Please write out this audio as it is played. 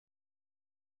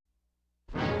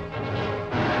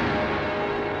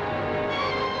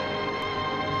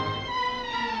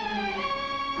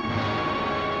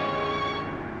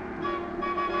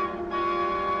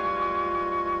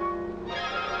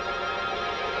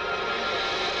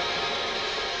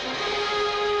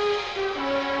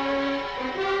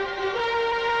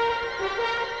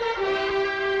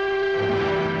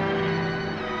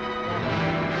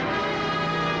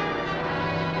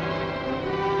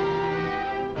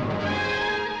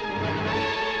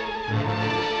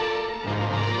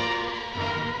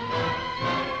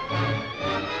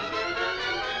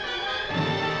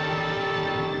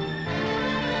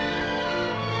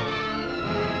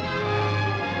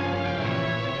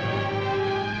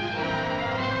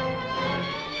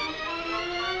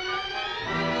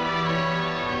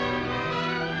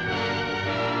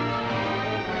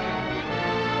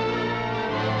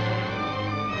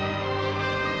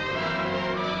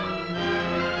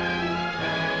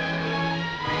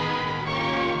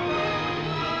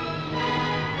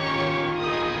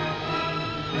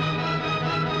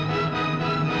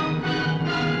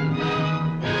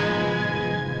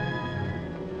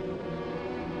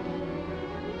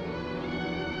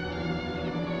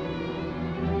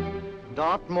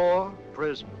Dartmoor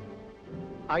prison,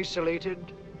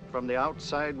 isolated from the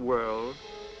outside world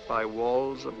by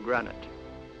walls of granite.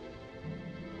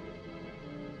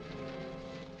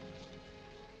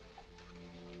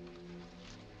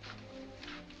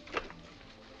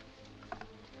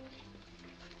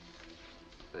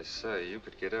 They say you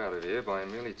could get out of here by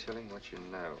merely telling what you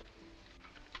know.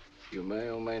 You may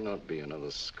or may not be another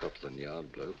Scotland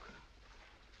Yard bloke,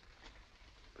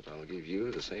 but I'll give you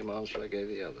the same answer I gave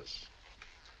the others.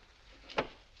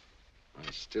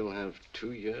 I still have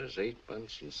 2 years, 8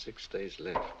 months, and 6 days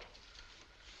left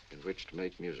in which to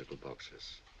make musical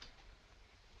boxes.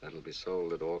 That'll be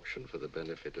sold at auction for the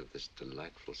benefit of this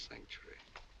delightful sanctuary.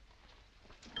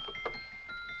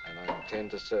 And I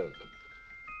intend to serve them.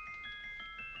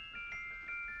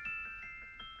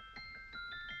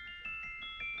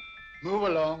 Move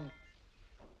along.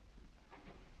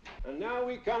 And now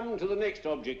we come to the next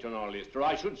object on our list, or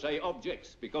I should say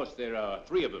objects, because there are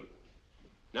 3 of them.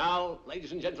 Now,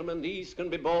 ladies and gentlemen, these can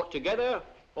be bought together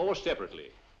or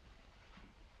separately.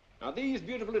 Now, these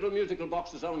beautiful little musical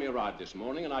boxes only arrived this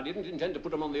morning, and I didn't intend to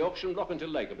put them on the auction block until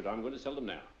later, but I'm going to sell them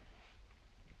now.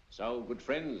 So, good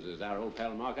friends, as our old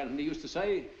pal Mark Antony used to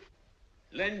say,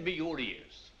 lend me your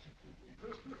ears.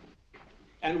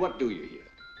 And what do you hear?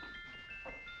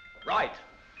 Right.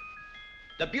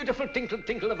 The beautiful tinkle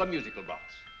tinkle of a musical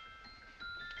box.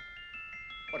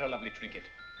 What a lovely trinket.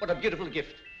 What a beautiful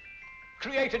gift.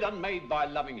 Created and made by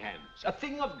loving hands. A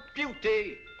thing of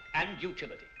beauty and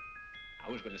utility.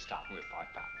 I was going to start with £5.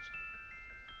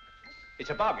 It's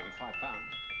a bargain, £5.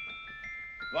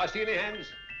 Do I see any hands?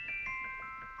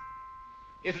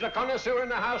 If there's a connoisseur in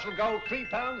the house, will go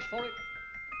 £3 for it.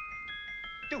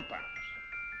 £2.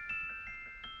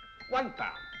 £1.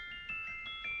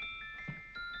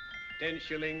 10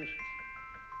 shillings.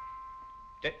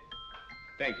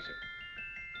 Thank you, sir.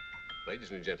 Ladies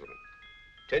and gentlemen,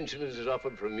 10 shillings is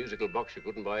offered for a musical box you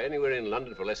couldn't buy anywhere in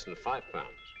London for less than £5.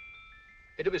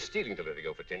 It'd be stealing to let it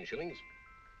go for 10 shillings,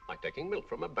 like taking milk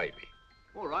from a baby.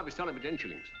 All right, we're selling for 10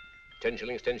 shillings. 10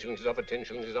 shillings, 10 shillings is offered, 10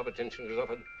 shillings is offered, 10 shillings is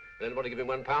offered. And anybody give me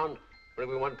 £1? Want to give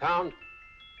me £1?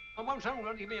 I won't, sir.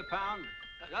 Won't give me £1.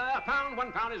 A pound,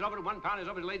 £1 is offered, £1 is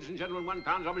offered, ladies and gentlemen,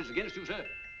 £1 is offered. It's against you, sir.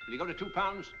 Will you go to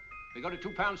 £2? We go to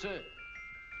 £2, sir.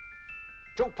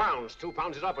 £2.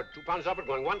 £2 is offered. £2 is offered.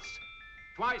 Going once,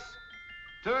 twice,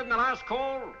 third and the last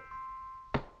call.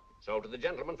 Sold to the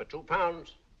gentleman for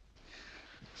 £2.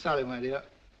 Sorry, my dear.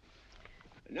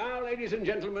 Now, ladies and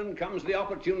gentlemen, comes the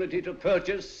opportunity to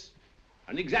purchase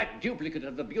an exact duplicate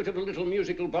of the beautiful little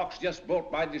musical box just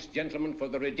bought by this gentleman for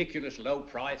the ridiculous low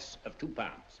price of £2.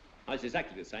 Now, it's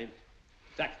exactly the same.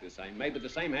 Exactly the same. Made with the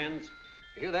same hands.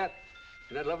 You hear that?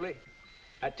 Isn't that lovely?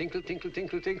 That tinkle, tinkle,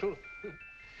 tinkle, tinkle.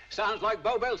 Sounds like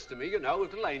Bow Bells to me, you know,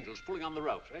 with little angels pulling on the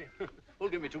ropes, eh? Who'll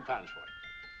give me £2 for it?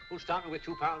 Who'll start me with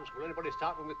 £2? Will anybody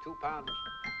start me with £2? Oh, come,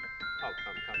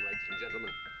 ladies and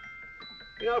gentlemen.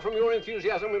 You know, from your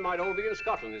enthusiasm, we might all be in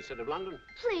Scotland instead of London.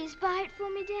 Please buy it for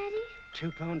me, Daddy.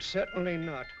 £2, certainly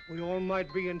not. We all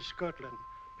might be in Scotland.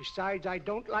 Besides, I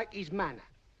don't like his manner.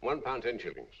 £1, 10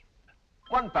 shillings.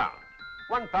 £1.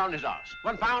 £1 is ours.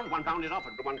 £1 is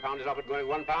offered. £1 is offered, going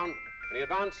 £1. Any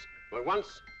advance? Going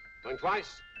once, going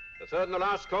twice, the third and the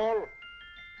last call.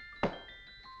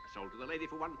 Sold to the lady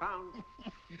for £1.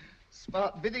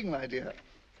 Smart bidding, my dear.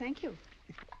 Thank you.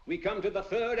 We come to the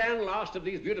third and last of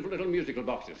these beautiful little musical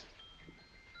boxes.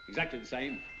 Exactly the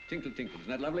same. Tinkle, tinkle. Isn't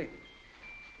that lovely?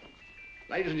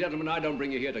 Ladies and gentlemen, I don't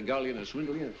bring you here to gull you and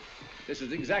swindle you. This is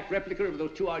the exact replica of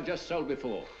those 2 I just sold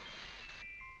before.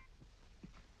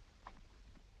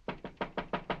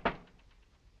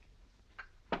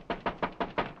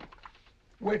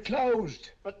 We're closed.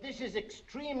 But this is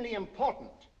extremely important.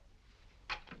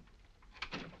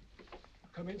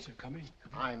 Come in, sir, come in.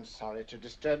 I'm sorry to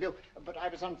disturb you, but I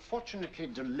was unfortunately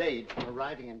delayed from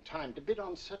arriving in time to bid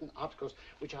on certain articles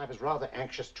which I was rather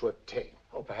anxious to obtain.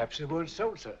 Oh, perhaps they weren't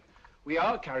sold, sir. We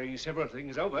are carrying several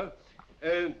things over.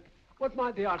 What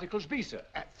might the articles be, sir?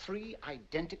 3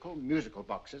 identical musical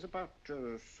boxes, about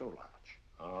so large.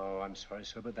 Oh, I'm sorry,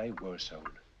 sir, but they were sold.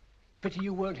 Pity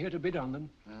you weren't here to bid on them.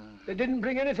 They didn't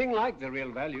bring anything like the real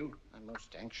value. I'm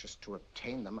most anxious to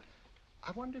obtain them.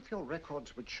 I wonder if your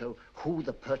records would show who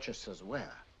the purchasers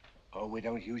were. Oh, we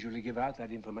don't usually give out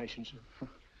that information, sir.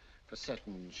 For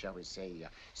certain, shall we say,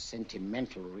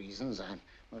 sentimental reasons, I'm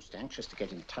most anxious to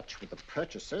get in touch with the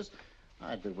purchasers.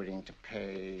 I'd be willing to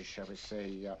pay, shall we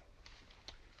say,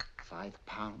 £5.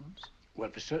 Well,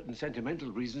 for certain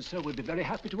sentimental reasons, sir, we'd be very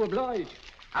happy to oblige.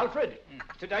 Alfred,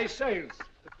 today's sales.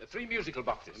 The 3 musical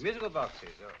boxes. Musical boxes,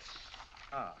 oh.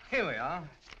 Ah, here we are.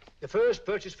 The first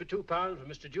purchase for £2 from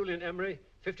Mr. Julian Emery,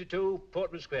 52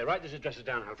 Portman Square. Write this address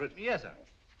down, Alfred. Yes, sir.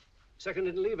 Second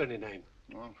didn't leave any name.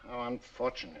 Well, how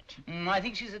unfortunate. I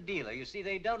think she's a dealer. You see,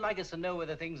 they don't like us to know where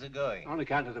the things are going. On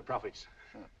account of the profits.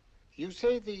 You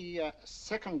say the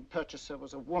second purchaser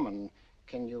was a woman.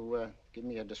 Can you give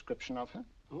me a description of her?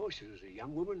 Oh, she was a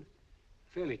young woman.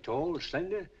 Fairly tall,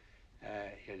 slender.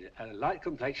 She had a light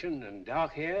complexion and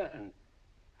dark hair,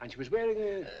 and she was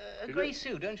wearing A grey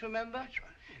suit, don't you remember? That's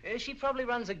right. She probably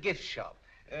runs a gift shop.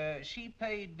 She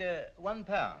paid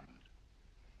 £1.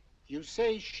 You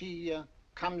say she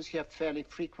comes here fairly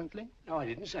frequently? No, I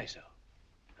didn't say so.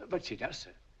 But she does,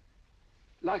 sir.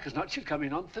 Like as not, she'll come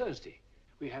in on Thursday.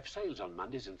 We have sales on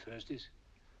Mondays and Thursdays.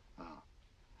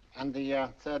 And the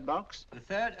third box? The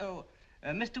third,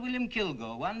 Mr. William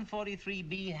Kilgore,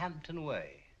 143B Hampton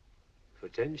Way. For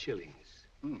 10 shillings.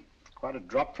 Quite a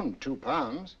drop from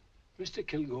 £2. Mr.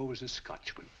 Kilgore was a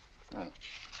Scotchman.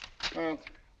 Well,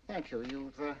 thank you.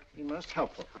 You've been most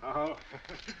helpful. Oh,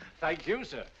 thank you,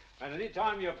 sir. And any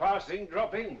time you're passing,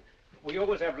 dropping, we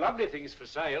always have lovely things for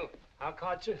sale. Our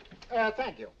card, sir?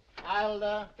 Thank you.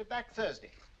 I'll be back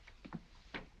Thursday.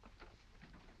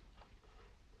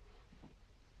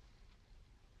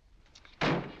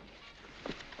 The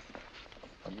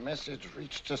message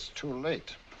reached us too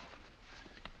late.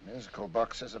 Musical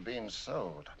boxes are being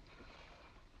sold.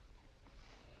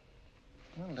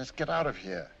 Well, let's get out of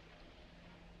here.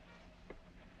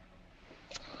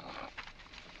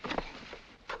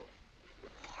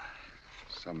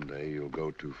 Someday you'll go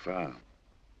too far.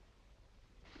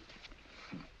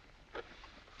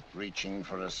 Reaching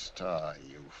for a star,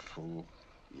 you fool.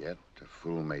 Yet a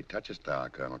fool may touch a star,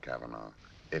 Colonel Cavanaugh,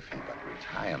 if he but reach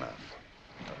high enough.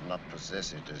 But not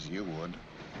possess it as you would.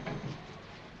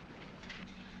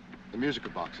 The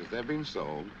musical boxes, they're being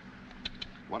sold.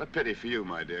 What a pity for you,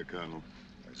 my dear Colonel.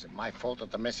 Is it my fault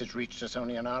that the message reached us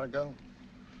only an hour ago?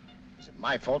 Is it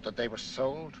my fault that they were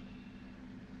sold?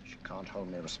 You can't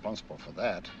hold me responsible for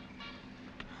that.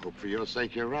 Hope for your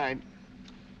sake you're right.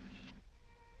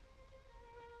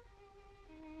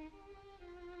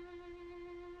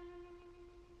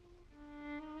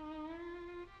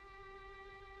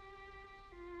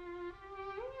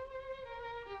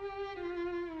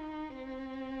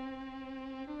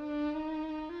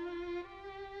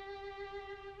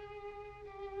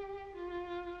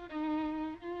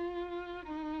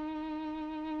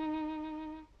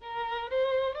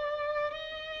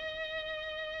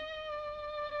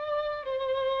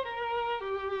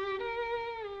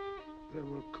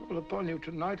 Upon you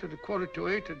tonight at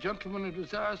 7:45, a gentleman who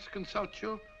desires to consult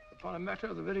you upon a matter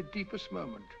of the very deepest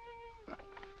moment.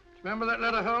 Remember that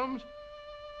letter, Holmes?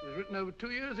 It was written over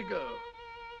 2 years ago.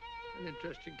 An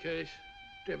interesting case,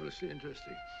 devilishly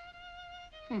interesting.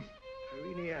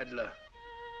 Irene Adler.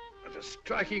 What a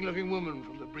striking-looking woman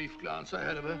from the brief glance I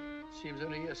had of her. Seems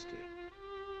only yesterday.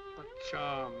 What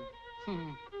charm.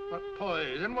 What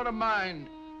poise, and what a mind.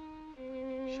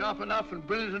 Sharp enough and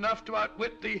brilliant enough to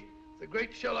outwit the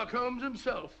great Sherlock Holmes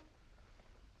himself.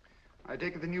 I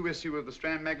take it the new issue of the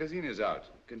Strand magazine is out,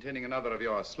 containing another of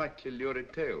your slightly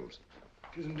lurid tales.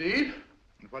 It is indeed.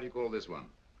 And what do you call this one?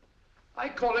 I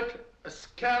call it A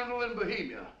Scandal in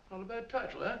Bohemia. Not a bad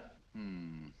title, eh?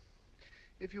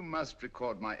 If you must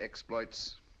record my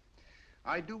exploits,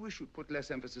 I do wish you'd put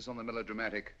less emphasis on the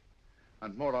melodramatic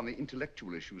and more on the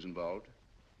intellectual issues involved.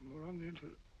 More on the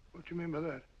what do you mean by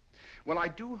that? Well, I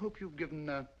do hope you've given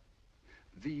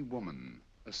the woman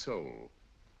a soul.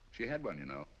 She had one, you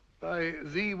know. By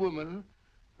the woman,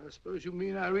 I suppose you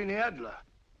mean Irene Adler.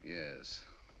 Yes.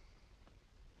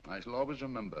 I shall always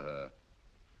remember her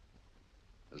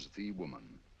as the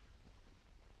woman.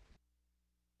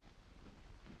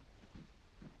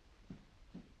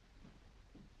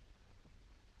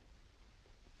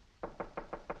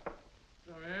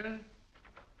 Come in.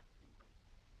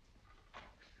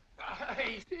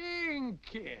 I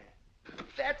Stinky.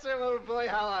 That's him, old boy.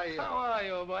 How are you? How are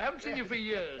you, old boy? I haven't seen you for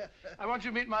years. I want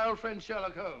you to meet my old friend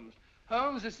Sherlock Holmes.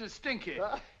 Holmes, this is Stinky.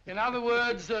 In other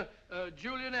words,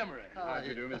 Julian Emery. How do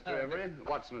you do, Mr. Emery?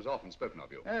 Watson has often spoken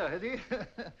of you. Oh, has he?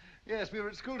 Yes, we were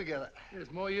at school together.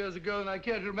 Yes, more years ago than I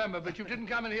care to remember, but you didn't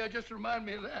come in here just to remind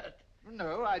me of that.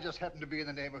 No, I just happened to be in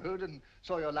the neighborhood and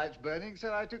saw your lights burning,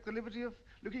 so I took the liberty of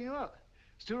looking you up.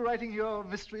 Still writing your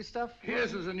mystery stuff?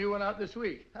 Yes, there's a new one out this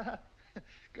week.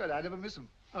 Good, I never miss them.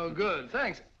 Oh, good,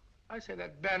 thanks. I say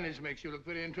that bandage makes you look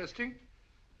very interesting.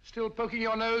 Still poking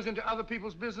your nose into other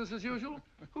people's business as usual?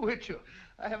 Who hit you?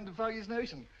 I haven't the foggiest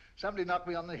notion. Somebody knocked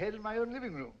me on the head in my own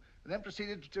living room, and then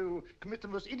proceeded to commit the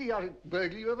most idiotic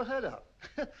burglary you ever heard of.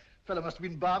 Fellow must have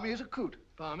been balmy as a coot.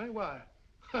 Balmy? Why?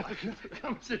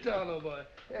 Come sit down, old boy.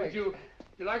 Would you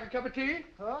like a cup of tea?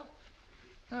 Huh?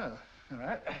 Oh, all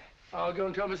right. I'll go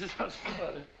and tell Mrs. Hudson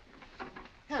about it.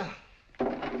 Yeah.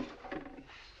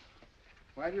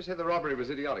 Why do you say the robbery was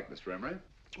idiotic, Mr. Emery?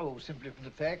 Oh, simply from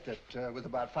the fact that with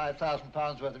about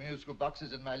 £5,000 worth of musical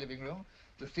boxes in my living room,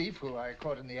 the thief, who I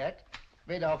caught in the act,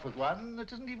 made off with one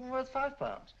that isn't even worth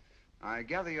 £5. I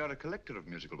gather you're a collector of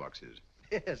musical boxes.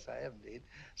 Yes, I am indeed.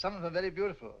 Some of them are very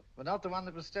beautiful, but not the one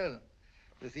that was stolen.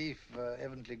 The thief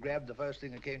evidently grabbed the first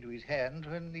thing that came to his hand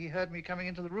when he heard me coming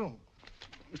into the room.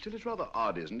 Still, it's rather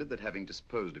odd, isn't it, that having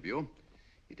disposed of you,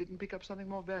 he didn't pick up something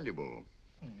more valuable.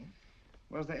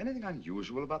 Was there anything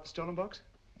unusual about the stolen box?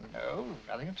 No,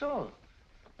 nothing at all.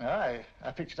 No,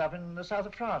 I picked it up in the south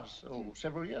of France,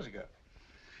 several years ago.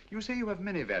 You say you have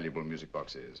many valuable music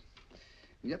boxes,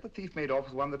 and yet the thief made off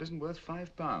with one that isn't worth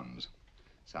 £5.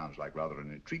 Sounds like rather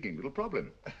an intriguing little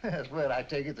problem. Well, I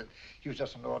take it that he was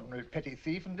just an ordinary petty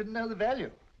thief and didn't know the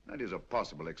value. That is a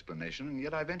possible explanation, and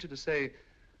yet I venture to say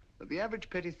that the average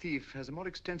petty thief has a more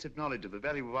extensive knowledge of the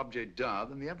value of objets d'art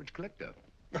than the average collector.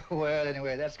 Well,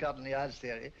 anyway, that's Scotland Yard's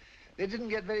theory. They didn't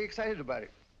get very excited about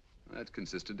it. That's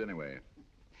consistent anyway.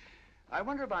 I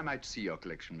wonder if I might see your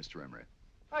collection, Mr. Emery.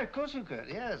 Oh, of course you could,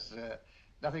 yes.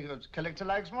 Nothing a collector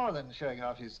likes more than showing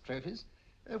off his trophies.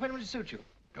 When would it suit you?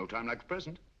 No time like the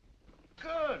present.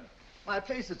 Good. My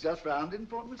place is just round in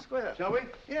Portman Square. Shall we?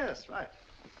 Yes, right.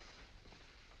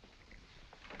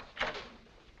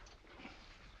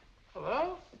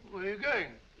 Hello? Where are you going?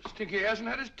 Stinky hasn't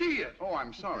had his tea yet. Oh,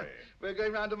 I'm sorry. We're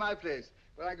going round to my place,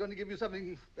 where I'm going to give you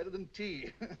something better than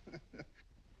tea.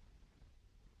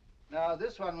 Now,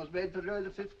 this one was made for Louis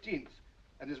XV,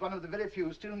 and is one of the very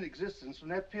few still in existence from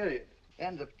that period.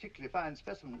 And a particularly fine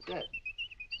specimen at that.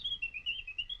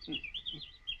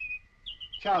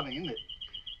 Charming, isn't it?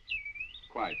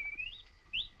 Quite.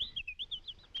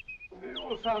 They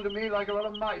all sound to me like a lot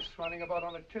of mice running about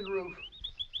on a tin roof.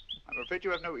 I'm afraid you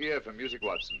have no ear for music,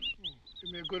 Watson.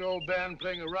 Give me a good old band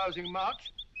playing a rousing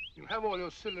march. You'll have all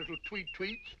your silly little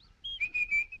tweets.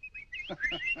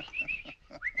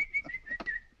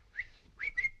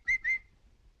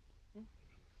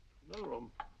 Another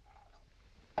room.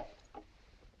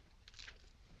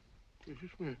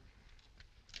 Excuse me.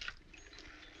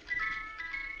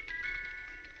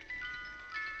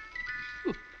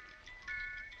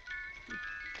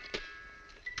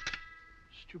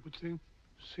 Stupid thing.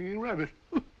 Singing rabbit.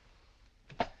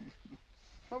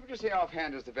 What would you say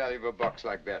offhand is the value of a box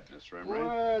like that, Mr. Emery?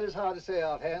 Well, it's hard to say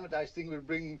offhand, but I think we'll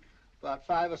bring about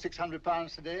 £500 or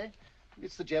 £600 today.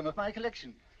 It's the gem of my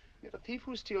collection. Yet a thief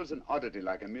who steals an oddity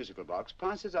like a musical box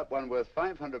passes up one worth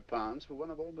 £500 for one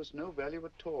of almost no value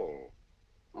at all.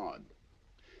 Odd.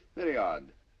 Very odd.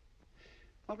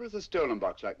 What was the stolen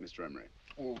box like, Mr. Emery?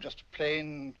 Oh, just a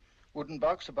plain wooden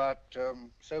box about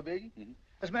so big.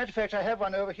 As a matter of fact, I have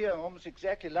one over here almost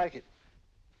exactly like it.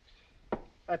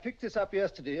 I picked this up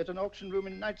yesterday at an auction room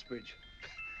in Knightsbridge.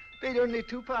 Paid only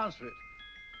 £2 for it.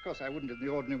 Of course, I wouldn't in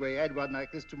the ordinary way add one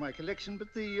like this to my collection,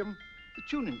 but the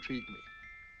tune intrigued me.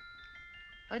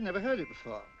 I'd never heard it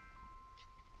before.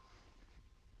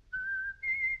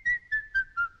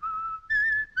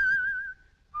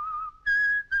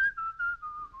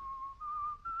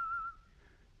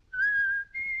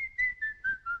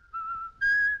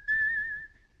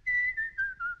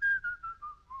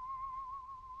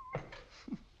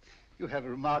 You have a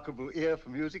remarkable ear for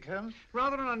music, Holmes.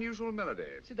 Rather an unusual melody.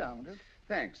 Sit down, Will.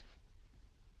 Thanks.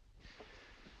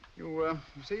 You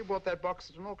say you bought that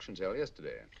box at an auction sale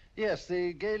yesterday? Yes,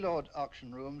 the Gaylord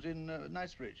auction rooms in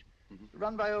Knightsbridge.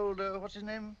 Run by old, what's his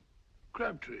name?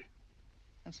 Crabtree.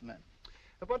 That's the man.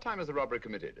 At what time was the robbery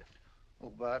committed? Oh,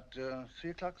 about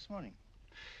 3 o'clock this morning.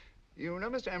 You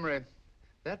know, Mr. Emery,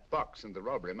 that box and the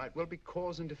robbery might well be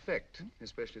cause and effect,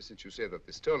 especially since you say that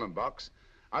the stolen box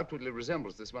outwardly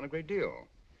resembles this one a great deal.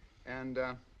 And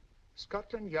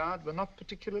Scotland Yard were not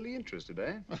particularly interested,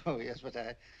 eh? Oh, yes, but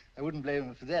I wouldn't blame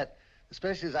him for that,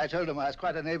 especially as I told him I was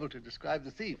quite unable to describe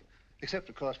the thief, except,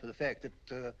 of course, for the fact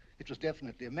that it was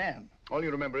definitely a man. All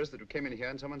you remember is that you came in here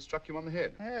and someone struck you on the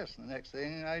head. Yes, and the next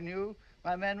thing I knew,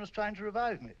 my man was trying to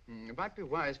revive me. It might be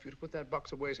wise for you to put that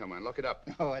box away somewhere and lock it up.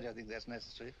 Oh, I don't think that's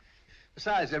necessary.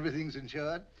 Besides, everything's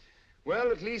insured.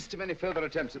 Well, at least if any further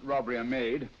attempts at robbery are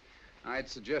made, I'd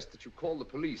suggest that you call the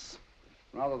police,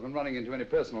 rather than running into any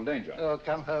personal danger. Oh,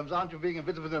 come, Holmes, aren't you being a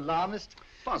bit of an alarmist?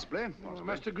 Possibly. Well, I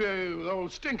must agree with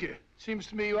old Stinky. Seems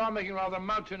to me you are making rather a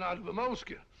mountain out of a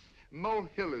molehill.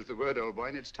 Molehill is the word, old boy,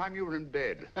 and it's time you were in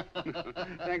bed.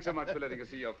 Thanks so much for letting us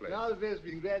see your place. Now, it's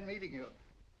been glad meeting you.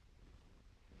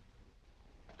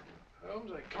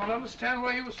 Holmes, I can't understand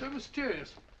why you were so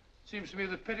mysterious. Seems to me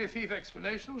the petty thief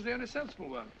explanation was the only sensible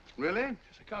one. Really? Yes,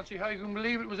 I can't see how you can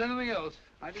believe it was anything else.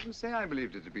 I didn't say I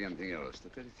believed it to be anything else. The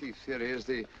petty thief theory is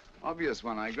the obvious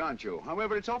one, I grant you.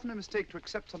 However, it's often a mistake to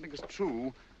accept something as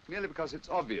true merely because it's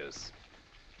obvious.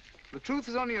 The truth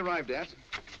is only arrived at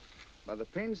by the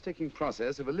painstaking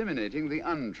process of eliminating the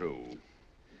untrue.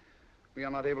 We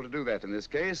are not able to do that in this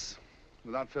case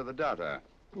without further data.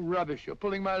 Rubbish, you're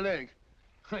pulling my leg.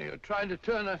 You're trying to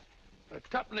turn a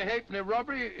tuppenny halfpenny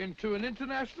robbery into an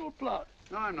international plot.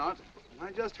 No, I'm not. I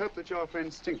just hope that your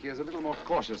friend Stinky is a little more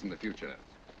cautious in the future,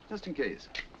 just in case.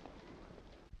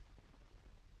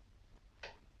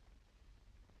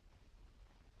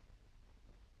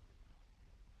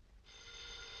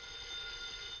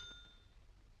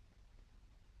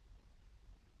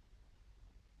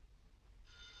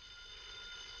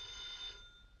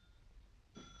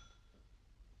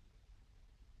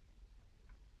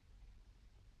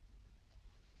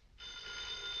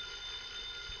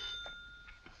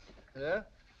 Hello?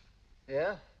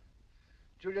 Yeah?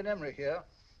 Julian Emery here.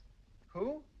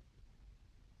 Who?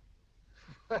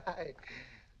 Why,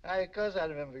 of course I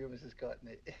remember you, Mrs.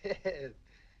 Courtney.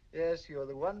 Yes, you're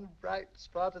the one bright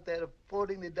spot at that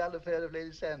appallingly dull affair of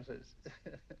Lady Sanford's.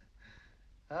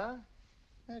 Huh?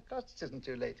 Of course it isn't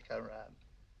too late to come round.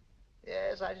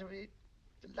 Yes, I shall be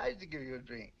delighted to give you a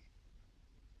drink.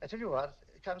 I tell you what,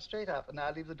 come straight up and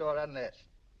I'll leave the door unlatched.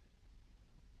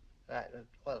 Right,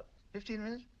 well, 15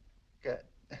 minutes? Good.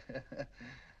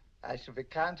 I shall be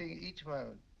counting each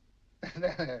moment.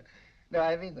 No,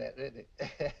 I mean that, really.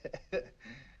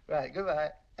 Right,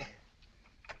 goodbye.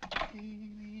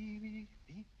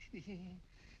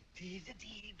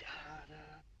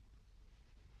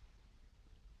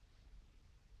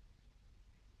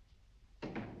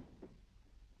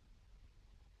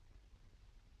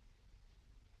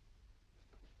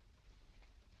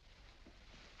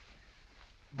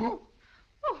 Boo!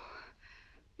 Oh,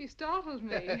 you startled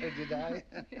me. Did I?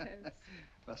 Yes.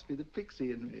 Must be the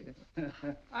pixie in me.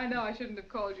 I know I shouldn't have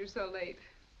called you so late,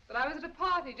 but I was at a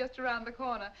party just around the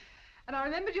corner, and I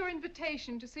remembered your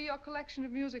invitation to see your collection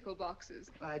of musical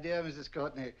boxes. My dear Mrs.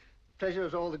 Courtney, pleasure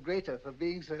is all the greater for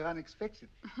being so unexpected.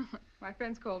 My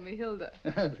friends call me Hilda.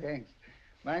 Thanks.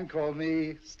 Mine called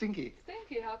me Stinky.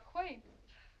 Stinky, how quaint.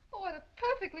 Oh, what a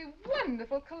perfectly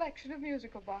wonderful collection of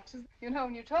musical boxes. You know,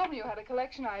 when you told me you had a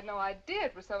collection, I had no idea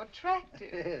it was so attractive.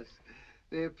 Yes.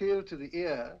 They appeal to the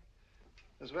ear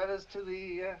as well as to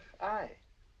the eye.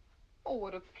 Oh,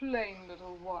 what a plain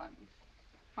little one.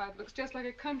 Why, it looks just like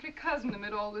a country cousin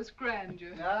amid all this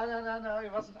grandeur. No. You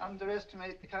mustn't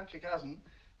underestimate the country cousin.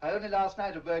 Only last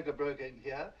night a burglar broke in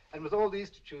here, and with all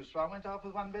these to choose from, went off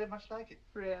with one very much like it.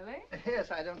 Really? Yes,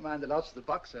 I don't mind the loss of the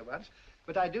box so much,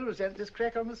 but I do resent this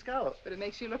crack on the skull. But it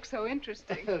makes you look so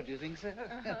interesting. Oh, do you think so?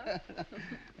 Uh-huh.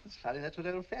 It's funny, that's what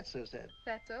old Fatso said.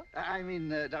 Fatso? I mean,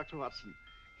 Dr. Watson.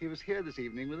 He was here this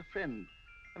evening with a friend,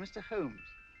 Mr. Holmes.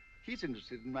 He's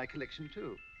interested in my collection,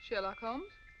 too. Sherlock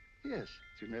Holmes? Yes.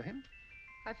 Do you know him?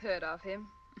 I've heard of him.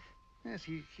 Yes,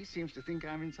 he seems to think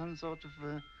I'm in some sort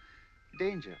of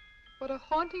danger. What a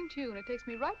haunting tune. It takes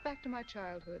me right back to my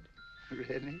childhood.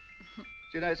 Really?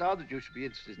 Do you know, it's odd that you should be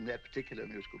interested in that particular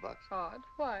musical box. Odd?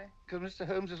 Why? Because Mr.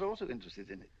 Holmes is also interested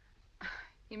in it.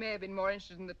 He may have been more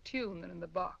interested in the tune than in the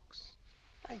box.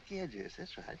 My dear, yes,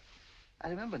 that's right. I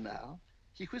remember now.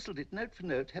 He whistled it note for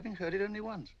note, having heard it only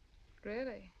once.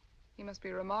 Really? He must be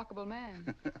a remarkable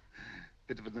man.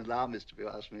 Bit of an alarmist, if you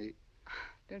ask me.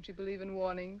 Don't you believe in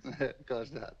warnings? Of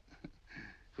course not.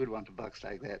 Who'd want a box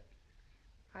like that?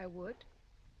 I would.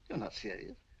 You're not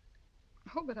serious.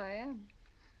 Oh, but I am.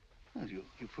 Well, you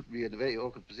put me in a very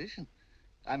awkward position.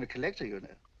 I'm a collector, you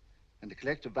know. And the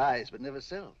collector buys but never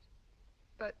sells.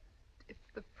 But if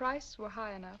the price were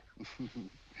high enough... The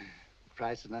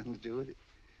price has nothing to do with it.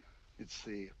 It's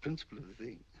the principle of the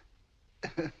thing.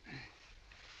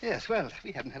 Yes, well,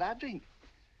 we haven't had our drink.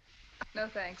 No,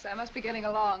 thanks. I must be getting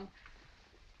along.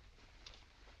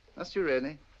 Must you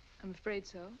really? I'm afraid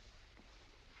so.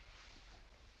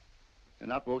 You're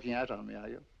not walking out on me, are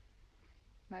you?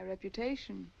 My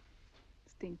reputation,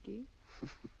 Stinky.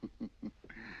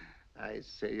 I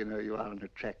say, you know, you are an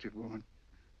attractive woman.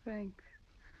 Thanks.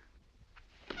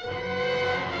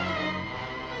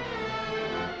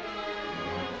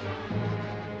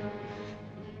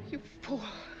 You fool.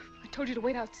 I told you to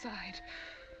wait outside.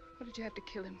 What did you have to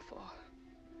kill him for?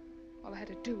 All I had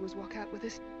to do was walk out with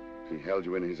this. He held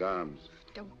you in his arms.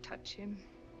 Don't touch him.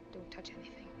 Don't touch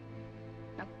anything.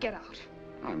 Now get out.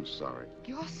 I'm sorry.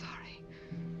 You're sorry.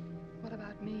 What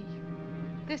about me?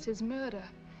 This is murder.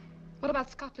 What about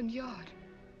Scotland Yard?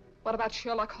 What about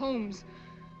Sherlock Holmes?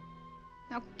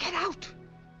 Now get out!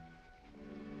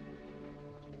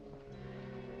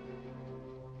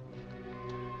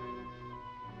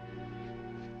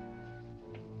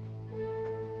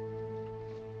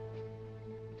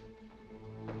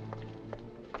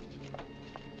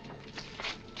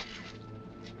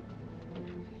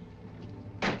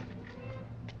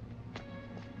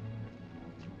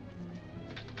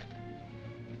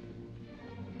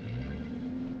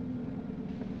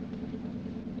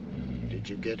 Did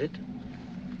you get it?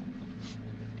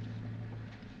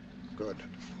 Good.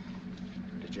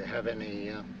 Did you have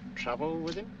any trouble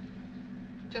with him?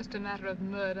 Just a matter of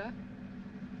murder.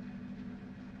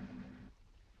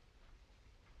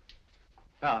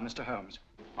 Ah, Mr. Holmes.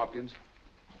 Hopkins?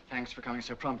 Thanks for coming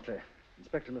so promptly.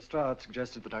 Inspector Lestrade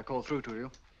suggested that I call through to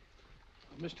you.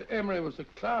 Mr. Emery was the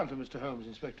client of Mr. Holmes,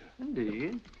 Inspector.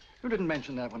 Indeed. You didn't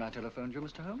mention that when I telephoned you,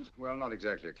 Mr. Holmes. Well, not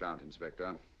exactly a client,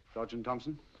 Inspector. Sergeant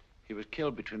Thompson? He was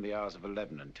killed between the hours of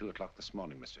 11 and 2 o'clock this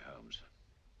morning, Mr. Holmes.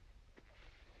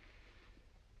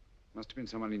 Must have been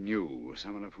someone he knew,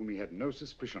 someone of whom he had no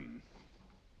suspicion.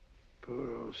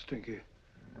 Poor old Stinky.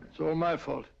 It's all my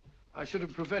fault. I should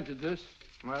have prevented this.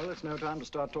 Well, it's no time to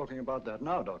start talking about that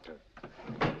now, Doctor.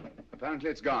 Apparently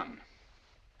it's gone.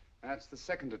 That's the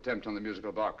second attempt on the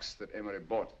musical box that Emery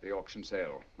bought at the auction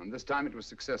sale. And this time it was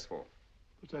successful.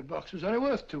 But that box was only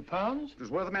worth £2. It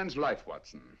was worth a man's life,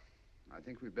 Watson. I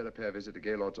think we'd better pay a visit to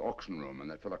Gaylord's auction room and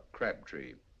that fellow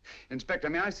Crabtree. Inspector,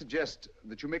 may I suggest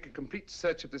that you make a complete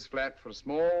search of this flat for a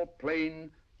small, plain,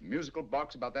 musical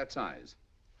box about that size?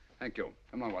 Thank you.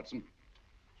 Come on, Watson.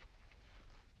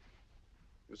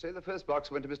 You say the first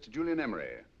box went to Mr. Julian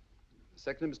Emery. The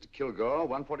second to Mr. Kilgore,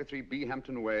 143B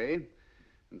Hampton Way.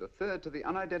 And the third to the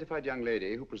unidentified young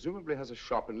lady who presumably has a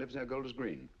shop and lives near Golders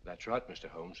Green. That's right, Mr.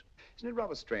 Holmes. Isn't it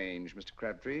rather strange, Mr.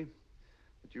 Crabtree,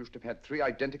 that you should have had 3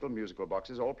 identical musical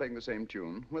boxes all playing the same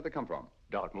tune? Where'd they come from?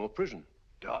 Dartmoor Prison.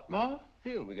 Dartmoor?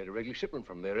 Yeah, we get a regular shipment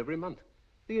from there every month.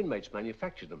 The inmates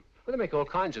manufacture them. Well, they make all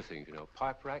kinds of things, you know,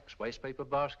 pipe racks, waste paper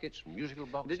baskets, musical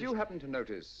boxes. Did you happen to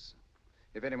notice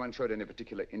if anyone showed any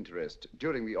particular interest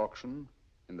during the auction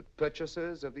in the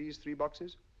purchasers of these 3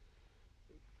 boxes?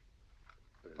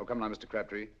 Oh, come now, Mr.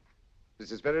 Crabtree.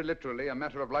 This is very literally a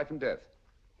matter of life and death.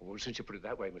 Well, since you put it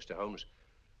that way, Mr. Holmes,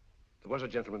 there was a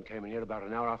gentleman came in here about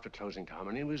an hour after closing time,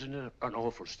 and he was in an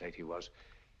awful state, he was.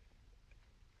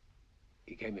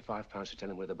 He gave me £5 to tell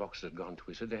him where the boxes had gone to.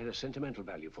 He said they had a sentimental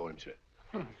value for him, sir.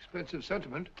 Expensive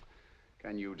sentiment.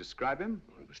 Can you describe him?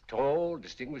 Well, he was tall,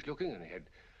 distinguished looking, and he had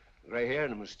grey hair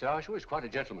and a moustache. He was quite a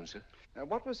gentleman, sir.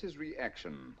 What was his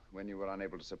reaction when you were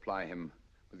unable to supply him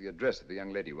with the address of the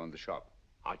young lady who owned the shop?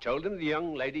 I told him the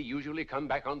young lady usually come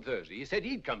back on Thursday. He said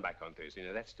he'd come back on Thursday.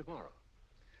 Now, that's tomorrow.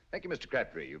 Thank you, Mr.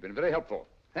 Crabtree. You've been very helpful.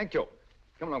 Thank you.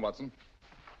 Come along, Watson.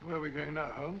 Where are we going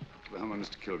now, Holmes? To the home of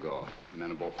Mr. Kilgore, the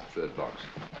man who bought the 3rd box.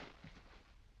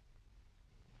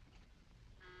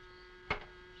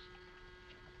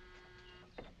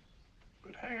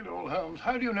 But hang it all, Holmes,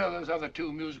 how do you know those other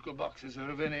 2 musical boxes are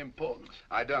of any importance?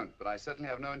 I don't, but I certainly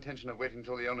have no intention of waiting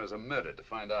until the owners are murdered to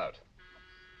find out.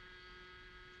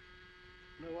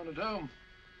 No one at home.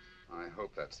 I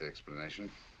hope that's the explanation.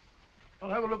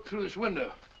 I'll have a look through this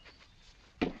window.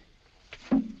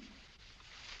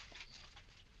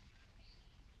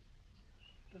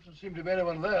 Doesn't seem to be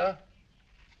anyone there.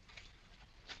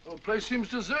 The whole place seems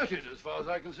deserted as far as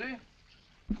I can see.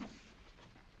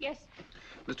 Yes.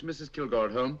 Mr. and Mrs. Kilgore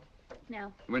at home?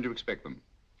 No. When do you expect them?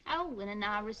 Oh, in an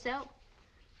hour or so.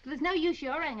 There's no use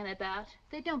your hanging about.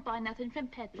 They don't buy nothing from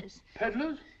peddlers.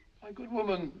 Peddlers? My good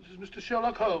woman, this is Mr.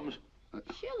 Sherlock Holmes.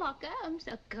 Sherlock Holmes?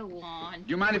 Oh, go on. Do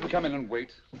you mind if we come in and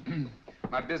wait?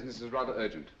 My business is rather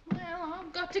urgent. Well,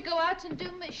 I've got to go out and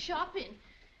do my shopping.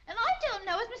 And I don't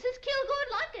know as Mrs. Kilgore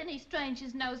like any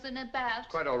strangers nosing about.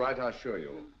 Quite all right, I assure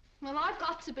you. Well, I've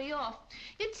got to be off.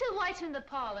 You 2 wait in the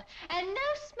parlor. And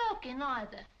no smoking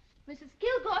either. Mrs.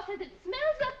 Kilgore says it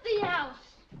smells up the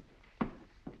house.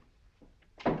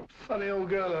 Funny old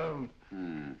girl, Holmes.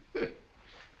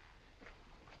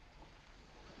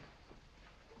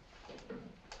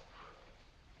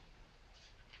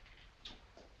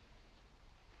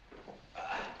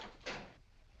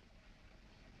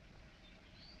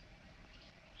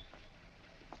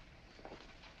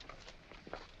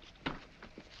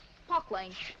 Park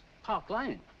Lane. Park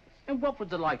Lane? And what would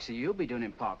the likes of you be doing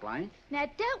in Park Lane? Now,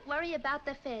 don't worry about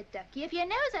the fare, Ducky. If you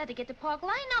knows how to get to Park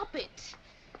Lane, up it.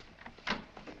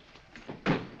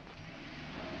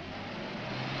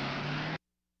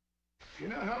 You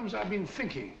know, Holmes, I've been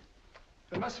thinking.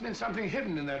 There must have been something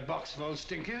hidden in that box of old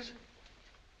Stinky's.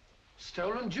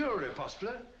 Stolen jewelry,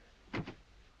 possibly.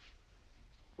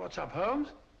 What's up, Holmes?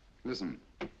 Listen.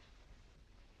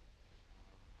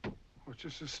 What's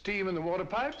just the steam in the water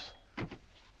pipes?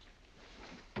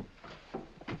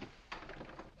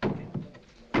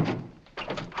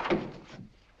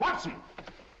 Watson!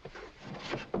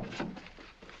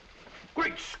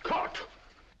 Great Scott!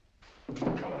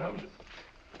 Come on, Holmes.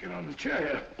 Get on the chair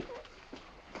here.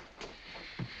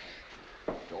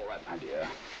 It's all right, my dear.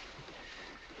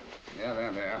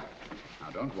 There. Now,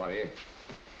 don't worry.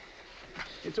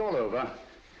 It's all over.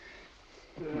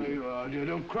 There you are, dear.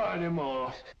 Don't cry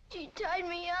anymore. She tied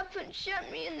me up and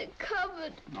shut me in the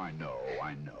cupboard. I know.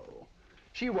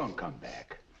 She won't come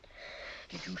back.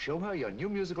 Did you show her your new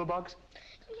musical box?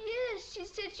 Yes, she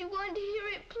said she wanted to hear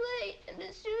it play, and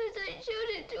as soon as I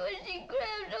showed it to her, she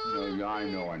grabbed hold of No, I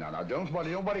me. know. Now, don't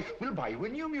worry. We'll buy you a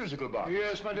new musical box.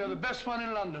 Yes, my dear, the best one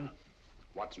in London.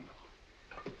 Watson.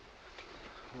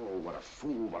 Oh, what a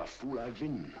fool I've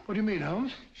been. What do you mean,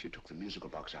 Holmes? She took the musical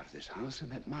box out of this house in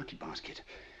that market basket,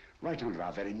 right under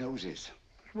our very noses.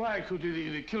 Why could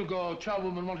the Kilgore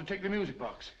charwoman want to take the music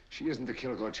box? She isn't the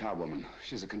Kilgore charwoman.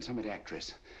 She's a consummate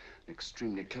actress. An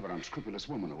extremely clever, unscrupulous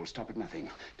woman who will stop at nothing.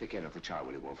 Take care of the child,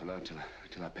 will you, Wolfella,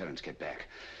 till our parents get back.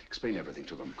 Explain everything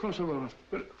to them. Of course I will.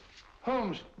 But,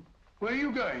 Holmes, where are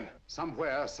you going?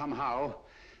 Somewhere, somehow,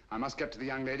 I must get to the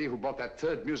young lady who bought that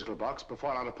third musical box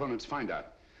before our opponents find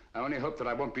out. I only hope that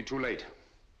I won't be too late.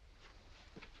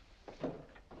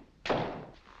 Oh,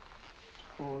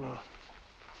 no.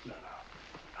 No,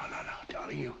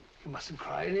 darling, you mustn't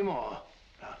cry anymore.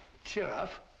 Now, cheer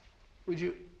up. Would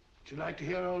you like to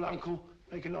hear old Uncle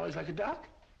make a noise like a duck?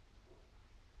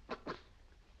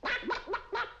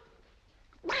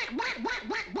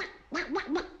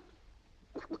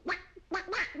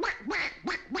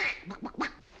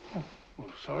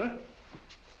 Oh, sorry.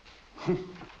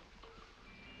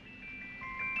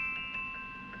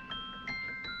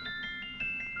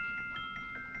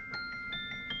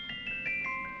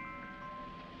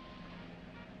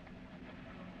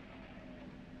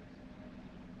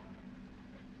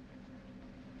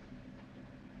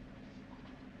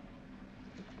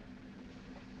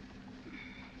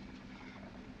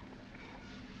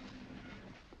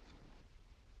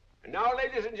 Now,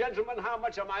 ladies and gentlemen, how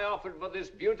much am I offered for this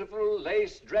beautiful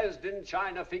lace Dresden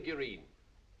china figurine?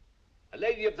 A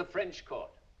lady of the French court.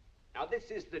 Now,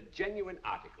 this is the genuine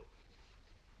article.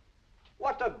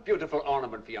 What a beautiful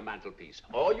ornament for your mantelpiece.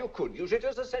 Or you could use it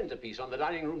as a centerpiece on the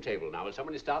dining room table. Now, will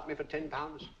somebody start me for £10?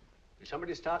 Will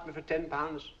somebody start me for £10?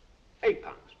 £8?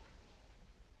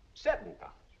 £7?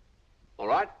 All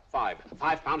right, £5.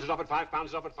 £5 is offered, £5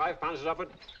 is offered, £5 is offered,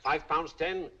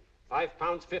 £5.10,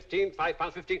 £5.15,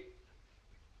 £5.15.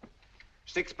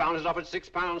 £6 is offered,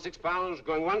 £6,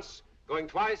 going once, going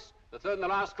twice. The third and the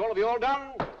last call. Have you all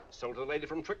done? Sold to the lady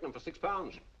from Twickenham for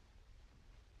 £6.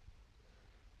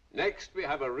 Next, we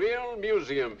have a real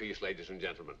museum piece, ladies and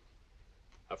gentlemen.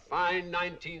 A fine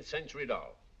 19th century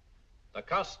doll. The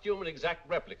costume an exact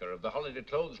replica of the holiday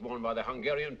clothes worn by the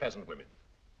Hungarian peasant women.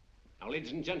 Now,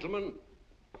 ladies and gentlemen,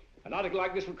 an article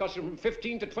like this would cost you from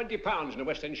 £15 to £20 in a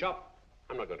West End shop.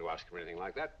 I'm not going to ask you for anything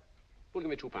like that. Who'll give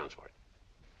me £2 for it?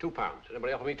 £2.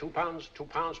 Anybody offer me £2?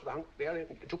 £2 for the Hungarian?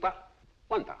 £2?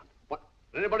 £1. What?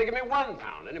 Anybody give me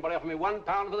 £1? Anybody offer me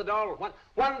 £1 for the doll?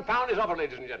 £1 is offered,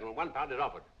 ladies and gentlemen. £1 is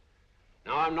offered.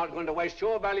 Now, I'm not going to waste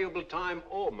your valuable time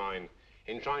or mine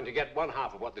in trying to get one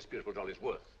half of what this beautiful doll is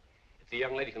worth. If the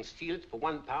young lady can steal it for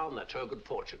 £1, that's her good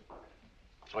fortune.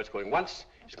 So it's going once,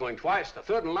 it's going twice, the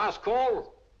third and last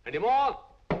call. Any more?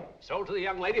 Sold to the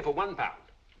young lady for £1.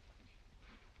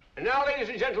 And now, ladies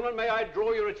and gentlemen, may I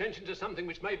draw your attention to something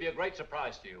which may be a great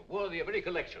surprise to you, worthy of any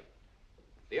collection.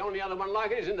 The only other one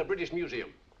like it is in the British Museum.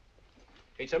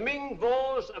 It's a Ming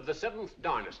vase of the 7th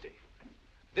dynasty.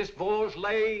 This vase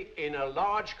lay in a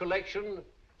large collection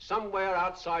somewhere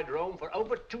outside Rome for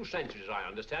over 2 centuries, I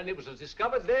understand. It was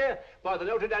discovered there by the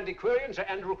noted antiquarian, Sir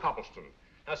Andrew Coppleston.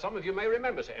 Now, some of you may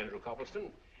remember Sir Andrew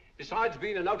Coppleston. Besides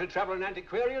being a noted traveler and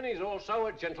antiquarian, he's also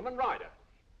a gentleman rider.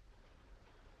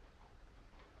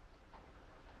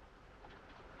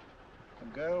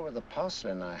 The girl with the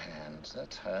parcel in her hands,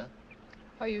 that's her.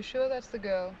 Are you sure that's the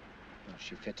girl? Well,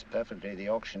 she fits perfectly the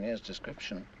auctioneer's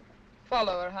description.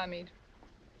 Follow her, Hamid.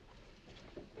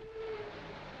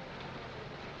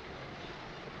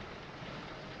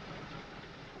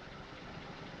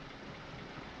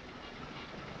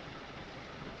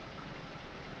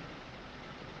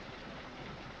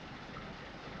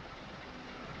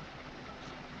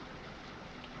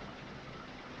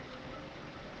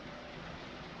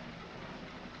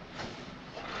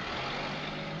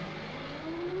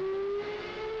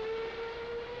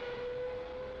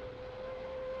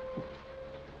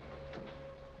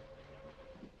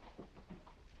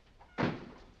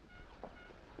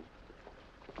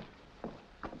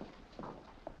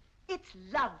 It's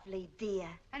lovely, dear.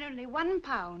 And only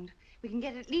 £1. We can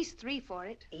get at least 3 for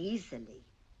it. Easily.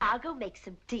 I'll go make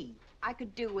some tea. I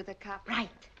could do with a cup. Right.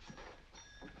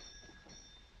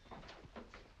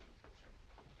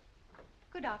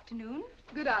 Good afternoon.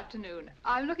 Good afternoon.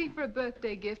 I'm looking for a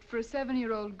birthday gift for a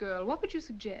 7-year-old girl. What would you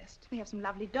suggest? We have some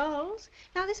lovely dolls.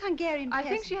 Now, this Hungarian I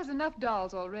think peasant- she has enough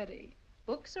dolls already.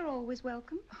 Books are always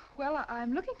welcome. Well,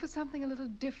 I'm looking for something a little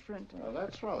different. Well,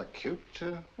 that's rather cute.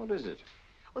 What is it?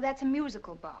 Well, that's a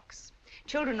musical box.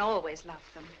 Children always love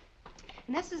them.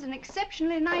 And this is an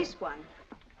exceptionally nice one.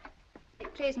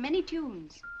 It plays many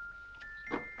tunes.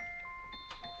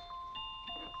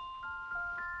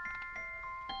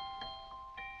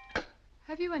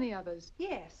 Have you any others?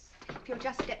 Yes. If you'll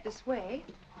just step this way.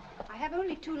 I have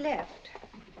only 2 left.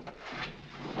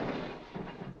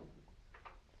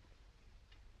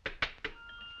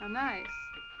 How nice.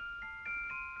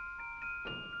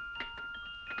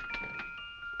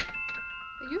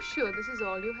 Are you sure this is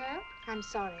all you have? I'm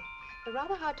sorry. They're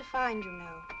rather hard to find, you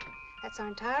know. That's our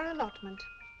entire allotment.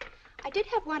 I did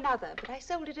have one other, but I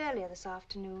sold it earlier this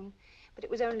afternoon. But it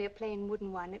was only a plain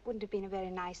wooden one. It wouldn't have been a very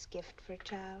nice gift for a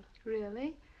child.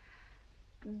 Really?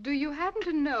 Do you happen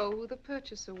to know who the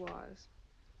purchaser was?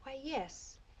 Why,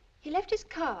 yes. He left his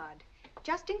card,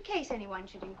 just in case anyone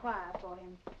should inquire for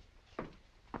him.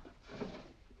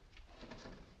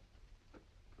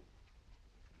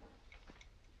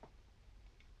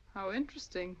 How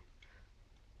interesting.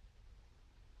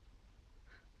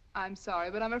 I'm sorry,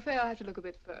 but I'm afraid I'll have to look a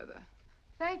bit further.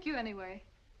 Thank you anyway.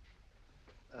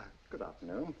 Good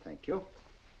afternoon. Thank you.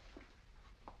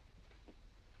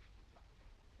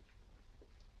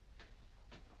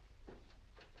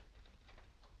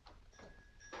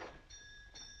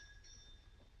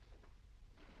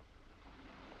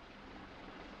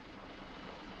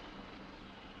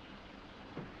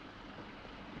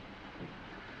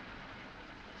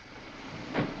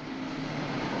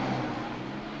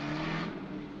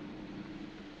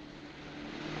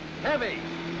 Heavy!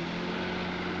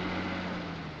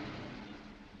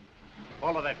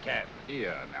 Follow that cab.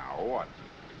 Here now, what?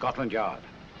 Scotland Yard.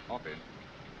 Hop in.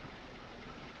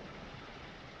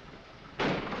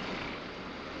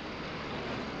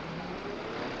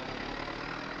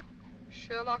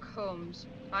 Sherlock Holmes.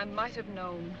 I might have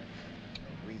known.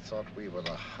 We thought we were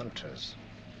the hunters,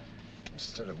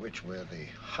 instead of which we're the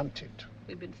hunted.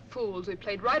 We've been fools. We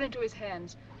played right into his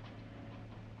hands.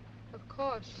 Of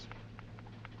course.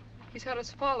 He's had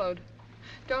us followed.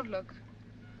 Don't look.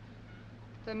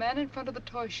 The man in front of the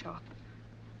toy shop.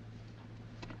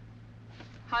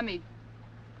 Hamid,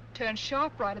 turn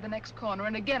sharp right at the next corner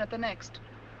and again at the next.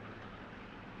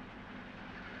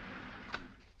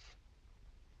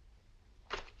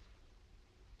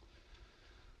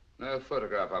 No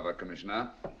photograph of her, Commissioner,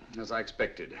 as I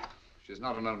expected. She's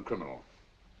not a known criminal.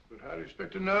 But how do you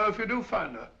expect to know if you do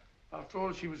find her? After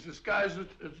all, she was disguised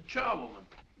as a charwoman.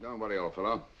 Don't worry, old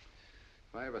fellow.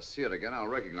 If I ever see her again, I'll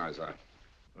recognize her.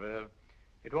 Well,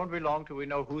 it won't be long till we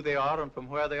know who they are and from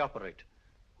where they operate.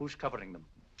 Who's covering them?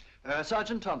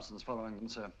 Sergeant Thompson's following them,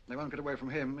 sir. They won't get away from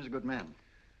him. He's a good man.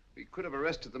 We could have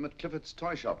arrested them at Clifford's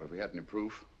toy shop if we had any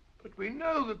proof. But we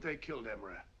know that they killed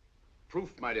Emery.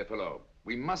 Proof, my dear fellow.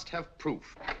 We must have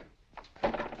proof.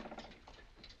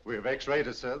 We have x-rayed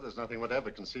it, sir. There's nothing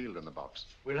whatever concealed in the box.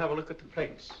 We'll have a look at the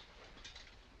plates.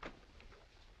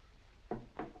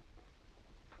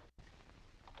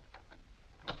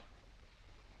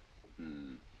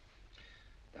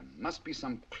 There must be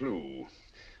some clue.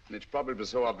 And it's probably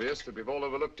so obvious that we've all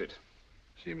overlooked it.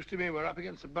 Seems to me we're up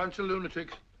against a bunch of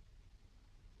lunatics.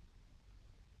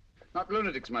 Not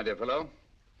lunatics, my dear fellow.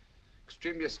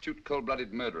 Extremely astute,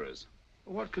 cold-blooded murderers.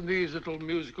 What can these little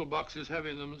musical boxes have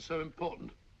in them that's so important?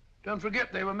 Don't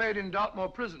forget, they were made in Dartmoor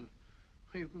prison.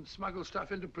 You can smuggle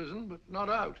stuff into prison, but not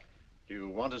out. Do you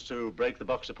want us to break the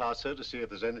box apart, sir, to see if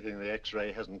there's anything the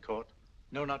x-ray hasn't caught?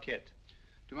 No, not yet.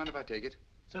 Do you mind if I take it?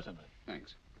 Certainly.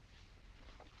 Thanks.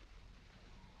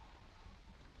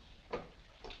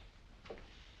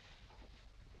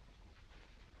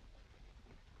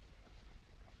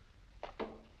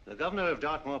 The governor of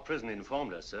Dartmoor Prison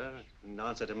informed us, sir, in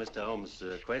answer to Mr. Holmes'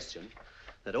 question,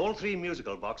 that all 3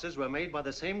 musical boxes were made by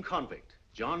the same convict,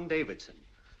 John Davidson,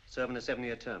 serving a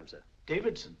 7-year term, sir.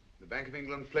 Davidson? The Bank of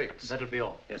England plates. That'll be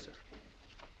all. Yes, sir.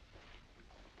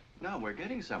 Now we're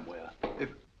getting somewhere.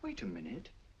 Wait a minute.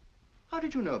 How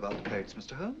did you know about the plates,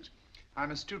 Mr. Holmes?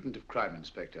 I'm a student of crime,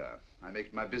 Inspector. I make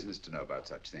it my business to know about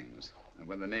such things. And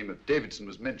when the name of Davidson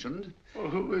was mentioned... Well,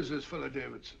 who is this fellow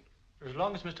Davidson? As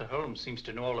long as Mr. Holmes seems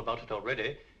to know all about it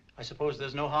already, I suppose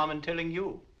there's no harm in telling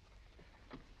you.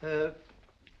 2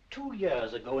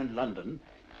 years ago in London,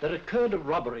 there occurred a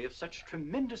robbery of such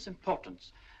tremendous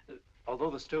importance,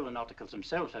 although the stolen articles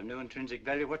themselves have no intrinsic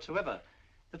value whatsoever,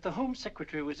 that the Home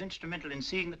Secretary was instrumental in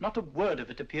seeing that not a word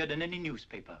of it appeared in any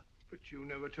newspaper. But you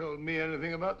never told me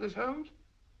anything about this, Holmes.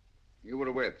 You were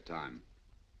away at the time.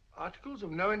 Articles of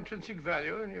no intrinsic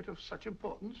value and yet of such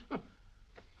importance?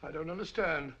 I don't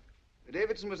understand.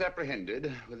 Davidson was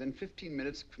apprehended within 15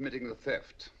 minutes of committing the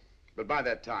theft. But by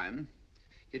that time,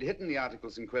 he'd hidden the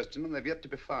articles in question and they've yet to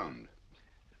be found.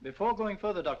 Before going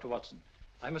further, Dr. Watson,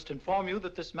 I must inform you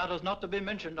that this matter's not to be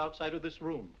mentioned outside of this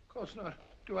room. Of course not.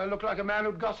 Do I look like a man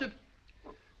who'd gossip?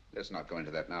 Let's not go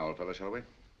into that now, old fellow, shall we?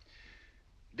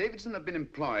 Davidson had been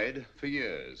employed for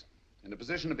years in a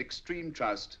position of extreme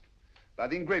trust by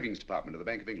the engravings department of the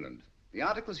Bank of England. The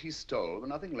articles he stole were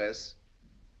nothing less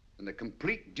than a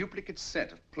complete duplicate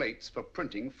set of plates for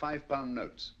printing £5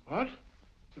 notes. What?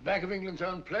 The Bank of England's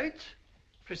own plates?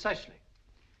 Precisely.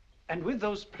 And with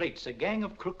those plates, a gang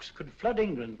of crooks could flood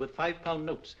England with £5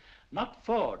 notes, not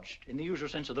forged in the usual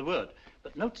sense of the word,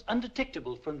 but notes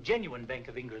undetectable from genuine Bank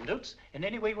of England notes in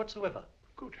any way whatsoever.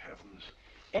 Good heavens.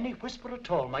 Any whisper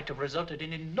at all might have resulted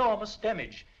in enormous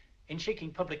damage in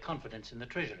shaking public confidence in the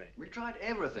Treasury. We tried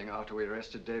everything after we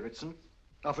arrested Davidson.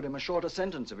 Offered him a shorter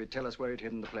sentence if he'd tell us where he'd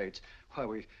hidden the plates. Why,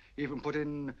 we even put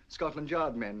in Scotland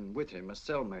Yard men with him as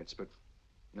cellmates, but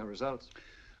no results.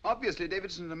 Obviously,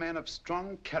 Davidson is a man of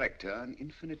strong character and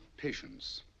infinite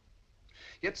patience.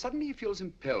 Yet suddenly he feels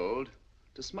impelled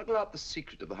to smuggle out the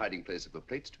secret of the hiding place of the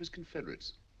plates to his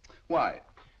confederates. Why?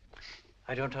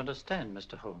 I don't understand,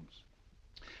 Mr. Holmes.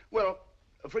 Well,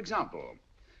 for example,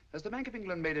 has the Bank of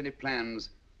England made any plans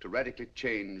to radically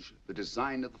change the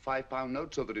design of the £5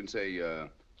 note so that in, say,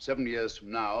 7 years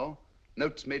from now,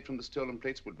 notes made from the stolen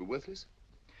plates would be worthless?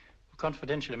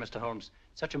 Confidentially, Mr. Holmes,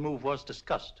 such a move was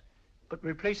discussed. But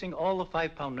replacing all the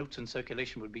 £5 notes in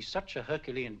circulation would be such a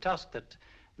Herculean task that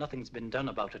nothing's been done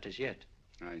about it as yet.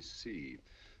 I see.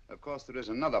 Of course, there is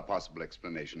another possible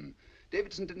explanation.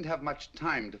 Davidson didn't have much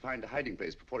time to find a hiding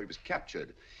place before he was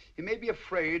captured. He may be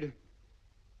afraid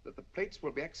that the plates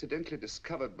will be accidentally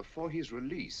discovered before he's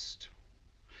released.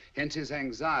 Hence his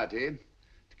anxiety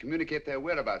to communicate their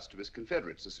whereabouts to his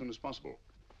confederates as soon as possible.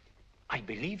 I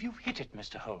believe you've hit it,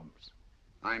 Mr. Holmes.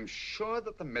 I'm sure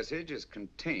that the message is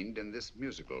contained in this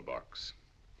musical box.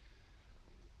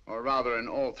 Or rather, in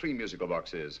all 3 musical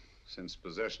boxes, since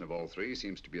possession of all 3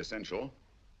 seems to be essential.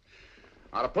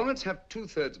 Our opponents have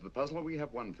 2/3 of the puzzle, we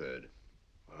have 1/3.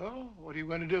 Well, what are you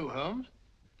going to do, Holmes?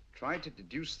 Try to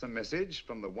deduce the message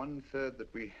from the 1/3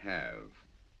 that we have.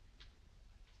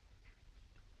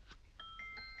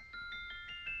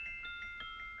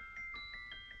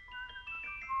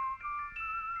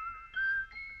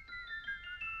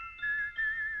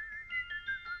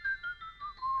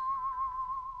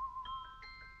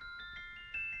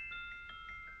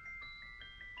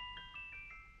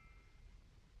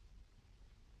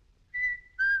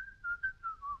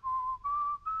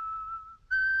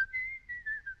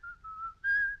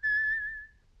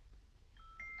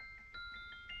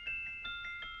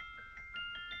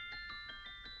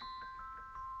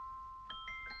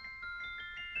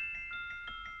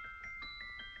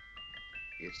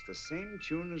 It's the same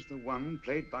tune as the one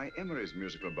played by Emery's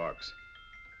musical box.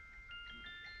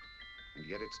 And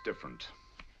yet it's different.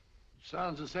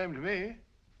 Sounds the same to me.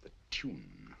 The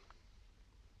tune.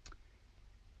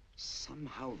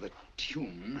 Somehow the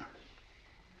tune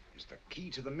is the key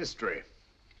to the mystery.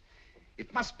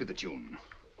 It must be the tune.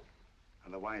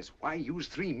 Otherwise, why use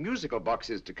 3 musical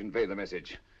boxes to convey the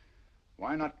message?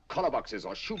 Why not collar boxes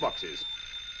or shoe boxes?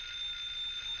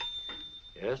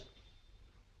 Yes?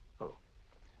 Oh.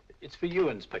 It's for you,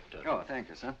 Inspector. Oh, thank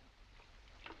you, sir.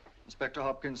 Inspector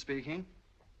Hopkins speaking.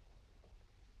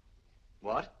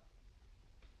 What?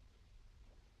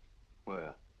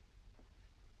 Where?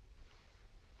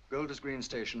 Golders Green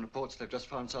Station reports they've just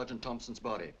found Sergeant Thompson's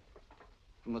body.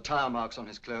 From the tire marks on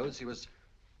his clothes, he was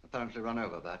apparently run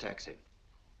over by a taxi.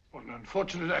 What an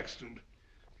unfortunate accident.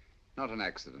 Not an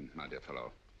accident, my dear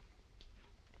fellow.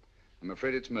 I'm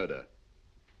afraid it's murder.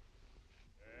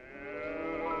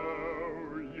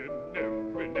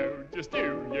 Never know just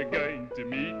who you're going to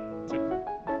meet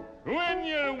when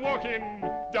you're walking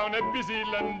down a busy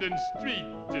London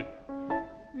street.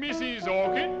 Mrs.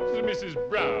 Hawkins, Mrs.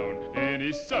 Brown,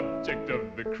 any subject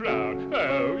of the crowd.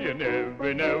 Oh, you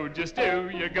never know just who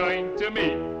you're going to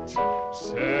meet.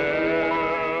 So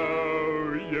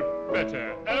you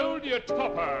better hold your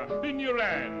topper in your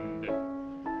hand,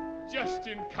 just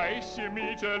in case you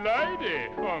meet a lady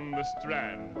on the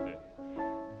Strand.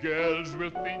 Girls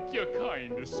will think you're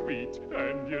kind of sweet,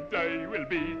 and your day will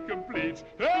be complete.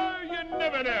 Oh, you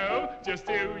never know just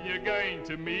who you're going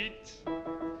to meet.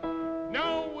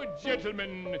 Now, a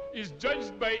gentleman is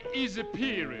judged by his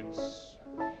appearance.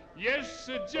 Yes,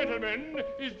 a gentleman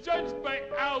is judged by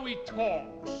how he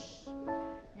talks.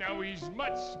 Now, he's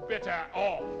much better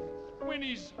off when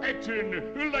he's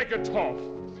acting like a toff,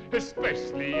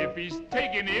 especially if he's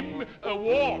taking him a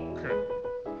walk.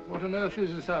 What on earth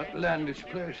is this outlandish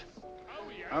place?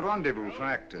 A rendezvous for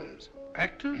actors.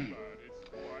 Actors?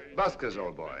 Buskers,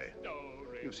 old boy.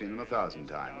 You've seen them 1,000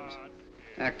 times.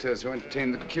 Actors who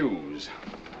entertain the queues,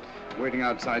 waiting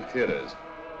outside theaters.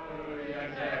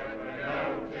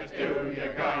 Who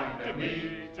you're going to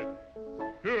meet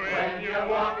when you're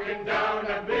walking down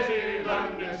a busy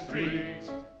London street.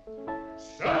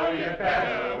 So you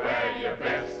better wear your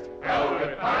best,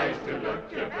 velvet eyes to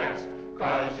look your best,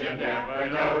 'cause you never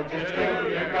know just who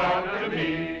you're going to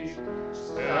meet.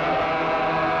 So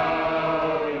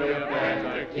you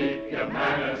better keep your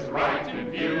manners right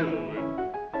in view,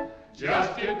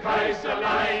 just in case a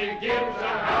lie gives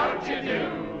a how'd you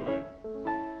do.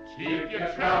 Keep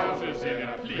your trousers in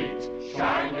a pleat,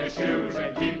 shine your shoes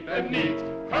and keep them neat,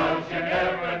 'cause you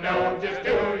never know just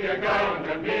who you're going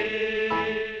to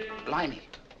meet. Blimey.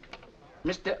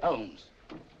 Mr. Holmes.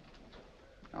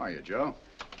 How are you, Joe?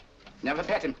 Never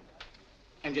met him.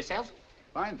 And yourself?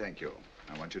 Fine, thank you.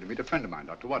 I want you to meet a friend of mine,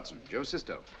 Dr. Watson, Joe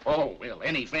Sisto. Oh, well,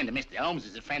 any friend of Mr. Holmes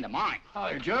is a friend of mine.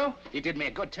 Hi, Joe. He did me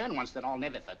a good turn once that I'll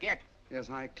never forget. Yes,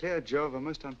 I cleared Joe of a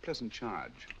most unpleasant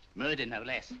charge. Murder, no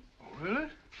less. Oh, really?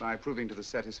 By proving to the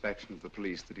satisfaction of the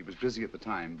police that he was busy at the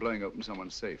time blowing open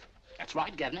someone's safe. That's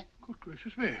right, Governor. Good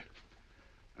gracious me.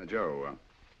 Joe,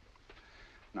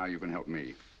 now you can help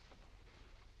me.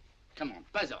 Come on,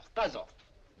 buzz off, buzz off.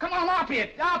 Come on, up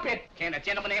it, up it. Can't a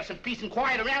gentleman have some peace and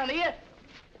quiet around here?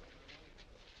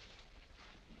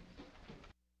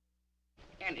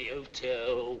 And you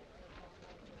too.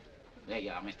 There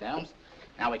you are, Mr. Holmes.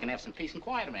 Now we can have some peace and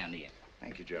quiet around here.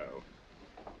 Thank you, Joe.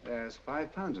 There's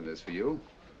 £5 in this for you.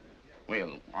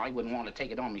 Well, I wouldn't want to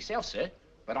take it on myself, sir,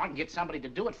 but I can get somebody to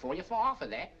do it for you for half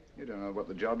of that. You don't know what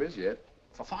the job is yet.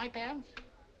 For £5?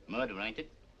 Murder, ain't it?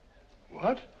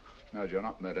 What? No, Joe,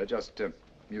 not murder, just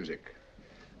music.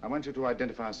 I want you to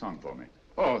identify a song for me.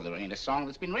 Oh, there ain't a song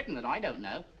that's been written that I don't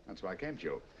know. That's why I came to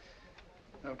you.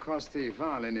 Of course, the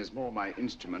violin is more my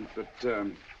instrument, but,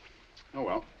 oh,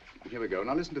 well, here we go.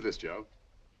 Now, listen to this, Joe.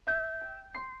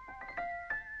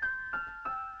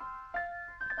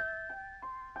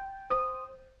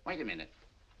 Wait a minute.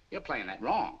 You're playing that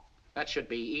wrong. That should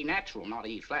be E natural, not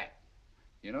E flat.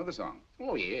 You know the song?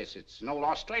 Oh, yes. It's an old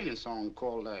Australian song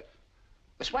called,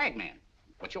 The Swag Man.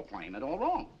 But you're playing it all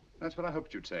wrong. That's what I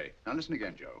hoped you'd say. Now, listen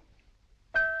again, Joe.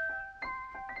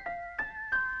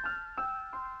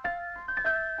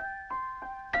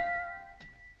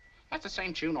 That's the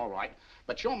same tune, all right,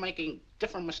 but you're making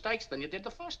different mistakes than you did the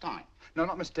first time. No,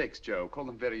 not mistakes, Joe. Call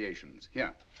them variations.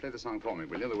 Here, play the song for me,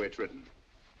 will you, the way it's written.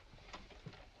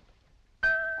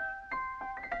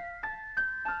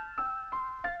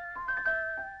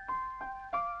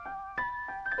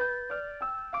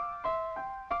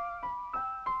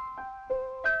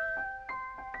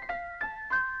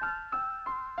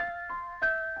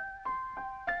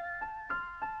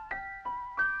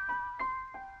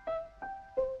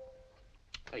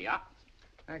 Yeah.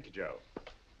 Thank you, Joe.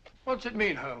 What's it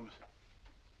mean, Holmes?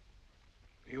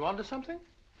 Are you onto something?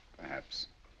 Perhaps.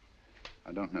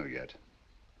 I don't know yet.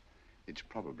 It's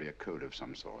probably a code of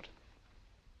some sort.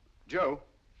 Joe,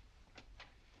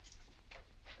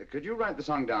 could you write the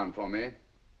song down for me?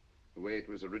 The way it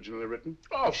was originally written?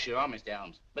 Oh, sure, Mr.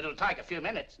 Holmes. But it'll take a few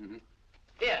minutes. Mm-hmm.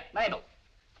 Here, Mabel.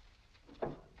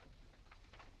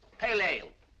 Pale ale.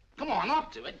 Come on,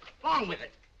 up to it. Along with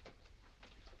it.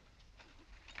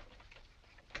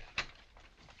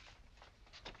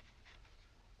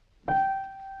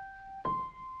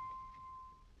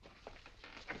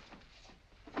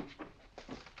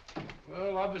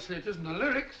 Well, obviously it isn't the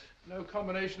lyrics. No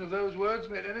combination of those words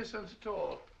made any sense at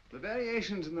all. The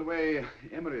variations in the way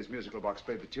Emery's musical box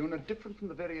played the tune are different from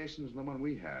the variations in the one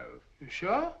we have. You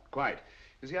sure? Quite.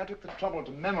 You see, I took the trouble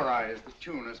to memorize the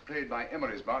tune as played by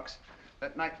Emery's box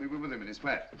that night we were with him in his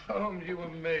flat. Holmes, you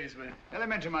amaze me.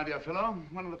 Elementary, my dear fellow.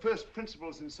 One of the first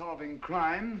principles in solving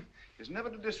crime is never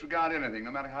to disregard anything,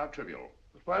 no matter how trivial.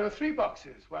 But why were 3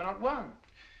 boxes? Why not 1?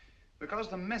 Because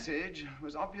the message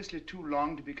was obviously too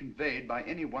long to be conveyed by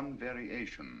any one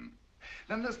variation.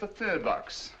 Then there's the 3rd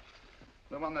box,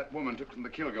 the one that woman took from the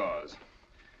Kilgores.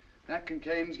 That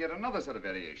contains yet another set of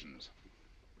variations.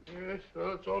 Yes,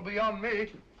 well, it's all beyond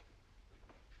me.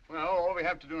 Well, all we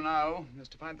have to do now is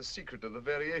to find the secret of the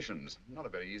variations. Not a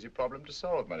very easy problem to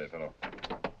solve, my dear fellow.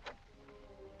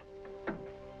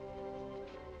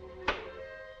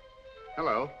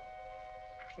 Hello.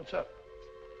 What's up?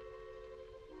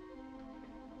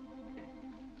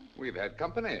 We've had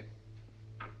company.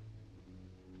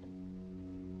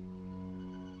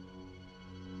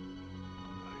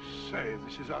 I say,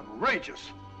 this is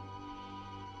outrageous.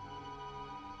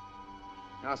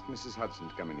 Ask Mrs. Hudson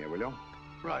to come in here, will you?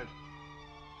 Right.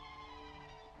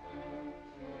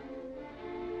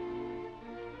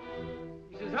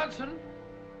 Mrs. Hudson?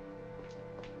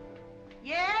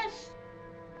 Yes?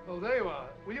 Oh, there you are.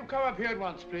 Will you come up here at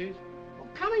once, please? Oh,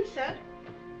 coming, sir.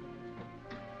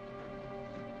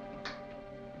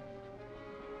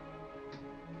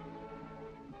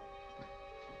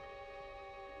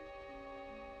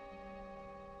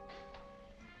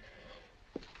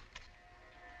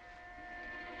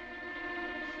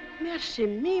 Mercy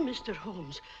me, Mr.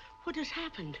 Holmes. What has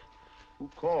happened? Who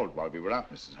called while we were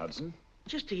out, Mrs. Hudson?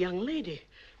 Just a young lady.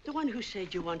 The one who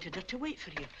said you wanted her to wait for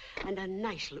you. And a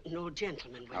nice-looking old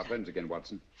gentleman with Our her. friends again,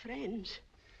 Watson. Friends?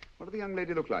 What did the young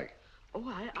lady look like?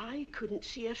 Oh, I couldn't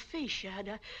see her face. She had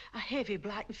a heavy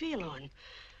black veil on.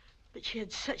 But she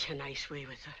had such a nice way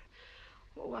with her.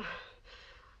 Oh,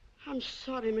 I'm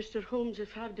sorry, Mr. Holmes,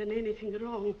 if I've done anything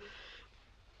wrong.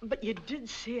 But you did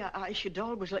say I should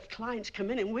always let clients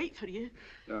come in and wait for you.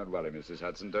 Don't worry, Mrs.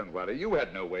 Hudson, don't worry. You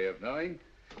had no way of knowing.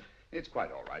 It's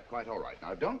quite all right, quite all right.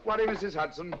 Now, don't worry, Mrs.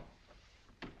 Hudson.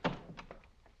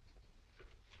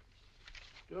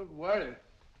 Don't worry.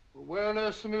 Well, where on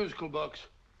earth's the musical box?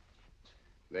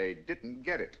 They didn't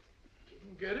get it.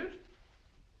 Didn't get it?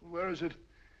 Where is it?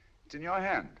 It's in your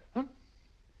hand. Huh?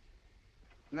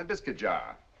 In that biscuit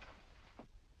jar.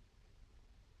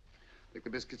 Take the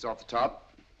biscuits off the top.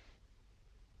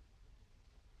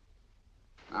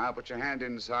 Now put your hand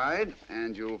inside,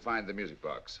 and you'll find the music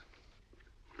box.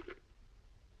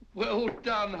 Well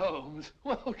done, Holmes.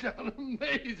 Well done.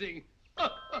 Amazing.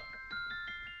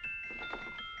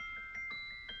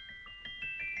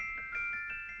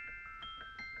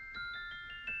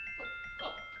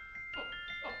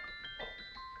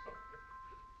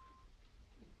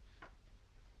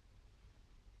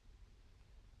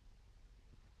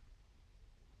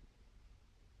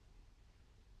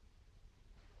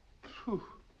 Whew.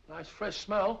 Nice fresh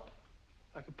smell.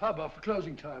 Like a pub after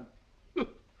closing time.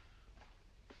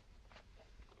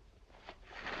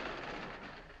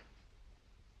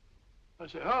 I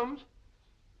say, Holmes,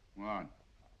 What?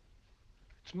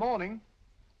 it's morning.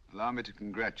 Allow me to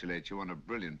congratulate you on a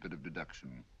brilliant bit of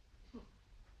deduction.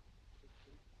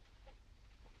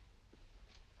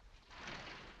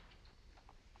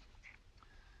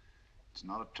 It's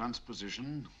not a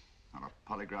transposition, not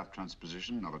a polygraph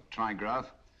transposition, not a trigraph,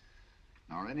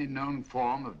 nor any known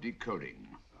form of decoding.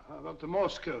 How about the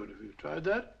Morse code? Have you tried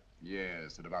that?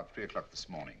 Yes, at about 3 o'clock this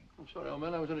morning. I'm sorry, old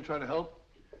man. I was only trying to help.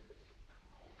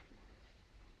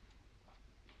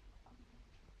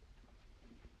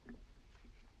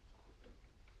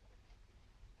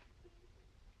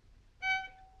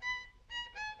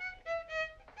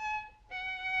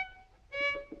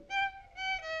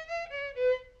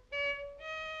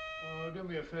 Oh, do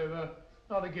me a favor.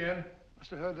 Not again.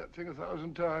 Must have heard that thing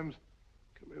 1,000 times.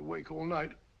 Kept me awake all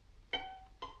night.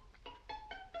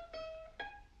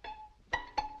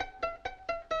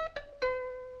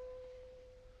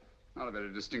 Not a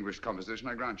very distinguished composition,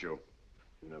 I grant you.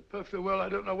 You know perfectly well I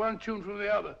don't know one tune from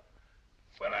the other.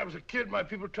 When I was a kid, my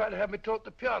people tried to have me taught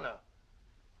the piano.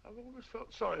 I've always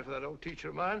felt sorry for that old teacher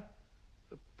of mine.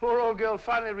 The poor old girl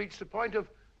finally reached the point of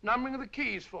numbering the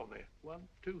keys for me. 1,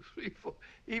 2, 3, 4.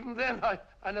 Even then,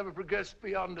 I never progressed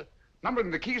beyond...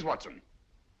 Numbering the keys, Watson.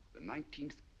 The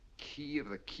 19th key of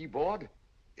the keyboard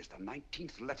is the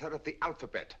 19th letter of the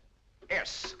alphabet.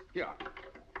 S. Here.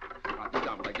 Write it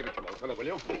down when I give it to you, old fellow, will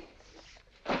you?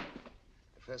 The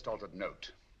first altered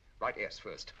note. Write S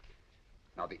first.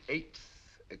 Now, the 8th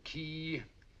key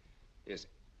is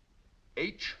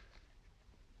H.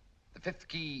 The 5th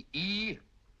key, E.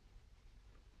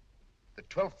 The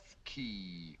 12th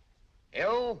key,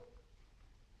 L.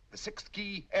 The 6th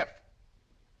key, F.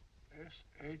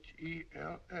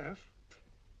 S-H-E-L-F.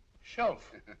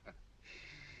 Shelf.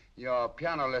 Your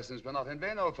piano lessons were not in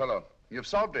vain, old fellow. You've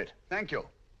solved it. Thank you.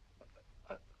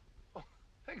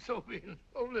 Thanks, old bean.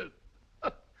 Hold it.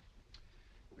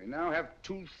 We now have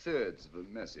 2/3 of the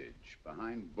message.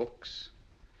 Behind books,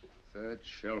 third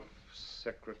shelf,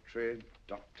 secretary,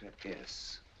 Dr.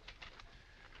 S.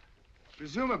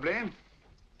 Presumably,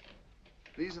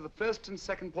 these are the first and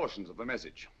second portions of the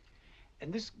message.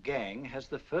 And this gang has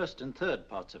the first and third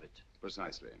parts of it.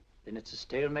 Precisely. Then it's a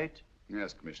stalemate?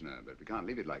 Yes, Commissioner, but we can't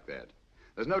leave it like that.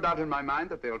 There's no doubt in my mind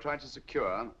that they'll try to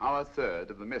secure our third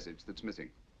of the message that's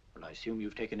missing. Well, I assume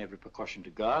you've taken every precaution to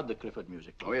guard the Clifford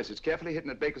music. Oh, yes, it's carefully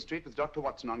hidden at Baker Street with Dr.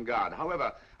 Watson on guard.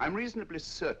 However, I'm reasonably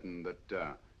certain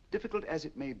that, difficult as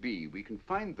it may be, we can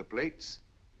find the plates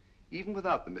even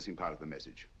without the missing part of the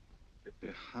message.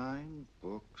 Behind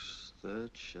books,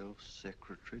 third shelf,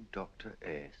 secretary, Dr.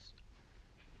 S.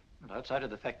 Well, outside of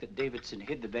the fact that Davidson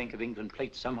hid the Bank of England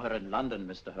plate somewhere in London,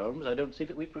 Mr. Holmes, I don't see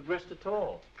that we've progressed at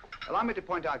all. Allow me to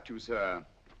point out to you, sir,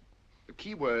 the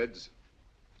key words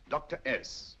Dr.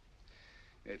 S.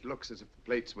 It looks as if the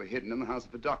plates were hidden in the house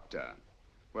of the doctor.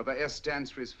 Whether S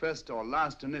stands for his first or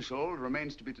last initial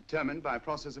remains to be determined by a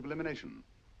process of elimination.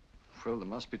 Well, there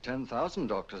must be 10,000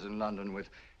 doctors in London with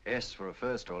S for a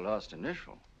first or last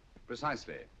initial.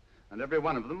 Precisely. And every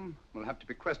one of them will have to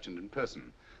be questioned in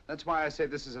person. That's why I say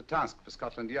this is a task for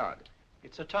Scotland Yard.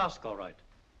 It's a task, all right.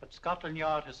 But Scotland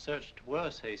Yard has searched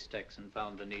worse haystacks and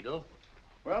found the needle.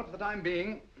 Well, for the time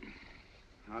being,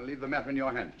 I'll leave the matter in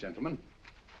your hands, gentlemen.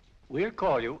 We'll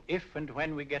call you if and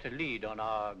when we get a lead on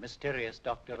our mysterious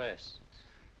Dr. S.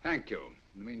 Thank you.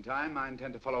 In the meantime, I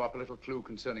intend to follow up a little clue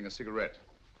concerning a cigarette.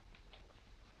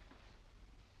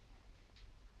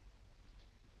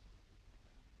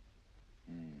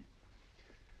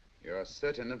 You're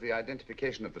certain of the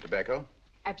identification of the tobacco?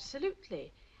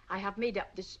 Absolutely. I have made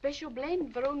up this special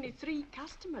blend for only 3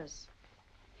 customers.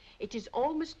 It is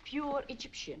almost pure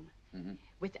Egyptian,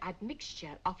 with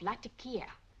admixture of latakia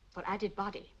for added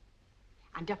body,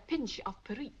 and a pinch of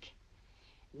perique.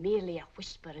 Merely a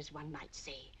whisper, as one might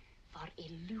say, for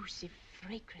elusive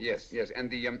fragrance. Yes. And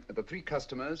the 3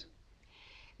 customers?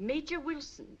 Major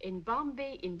Wilson in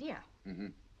Bombay, India.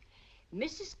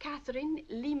 Mrs. Catherine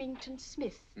Leamington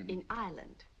Smith in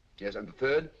Ireland. Yes, and the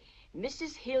 3rd?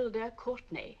 Mrs. Hilda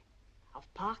Courtney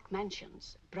of Park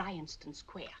Mansions, Bryanston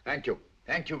Square. Thank you.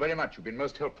 Thank you very much. You've been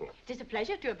most helpful. It is a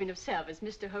pleasure to have been of service,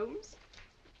 Mr. Holmes.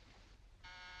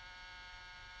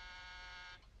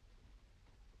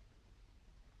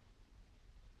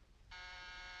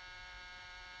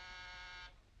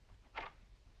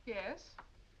 Yes?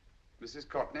 Mrs.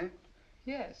 Courtney?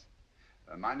 Yes.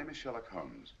 My name is Sherlock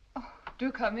Holmes. Oh,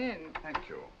 do come in. Thank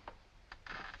you.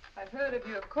 I've heard of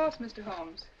you, of course, Mr.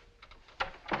 Holmes.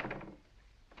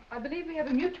 I believe we have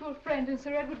a mutual friend in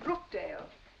Sir Edward Brookdale.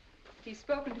 He's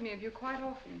spoken to me of you quite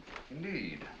often.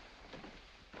 Indeed.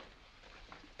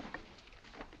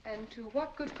 And to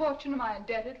what good fortune am I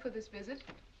indebted for this visit?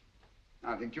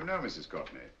 I think you know Mrs.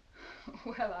 Courtney.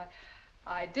 Well,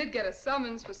 I did get a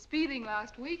summons for speeding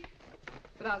last week.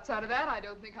 But outside of that, I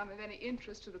don't think I'm of any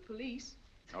interest to the police.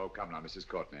 Oh, come now, Mrs.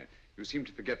 Courtney. You seem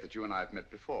to forget that you and I have met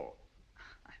before.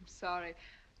 I'm sorry.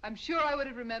 I'm sure I would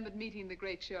have remembered meeting the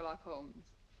great Sherlock Holmes.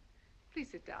 Please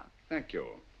sit down. Thank you.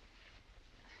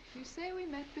 You say we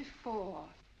met before.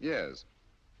 Yes.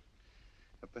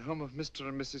 At the home of Mr.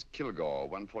 and Mrs. Kilgore,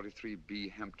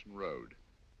 143B Hampton Road.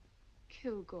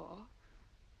 Kilgore?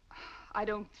 I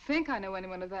don't think I know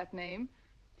anyone of that name.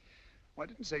 Well, I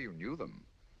didn't say you knew them.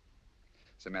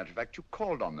 As a matter of fact, you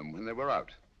called on them when they were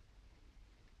out.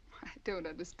 I don't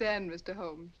understand, Mr.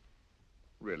 Holmes.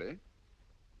 Really?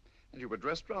 And you were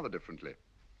dressed rather differently.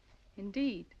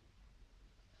 Indeed.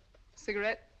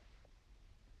 Cigarette?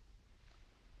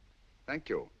 Thank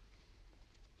you.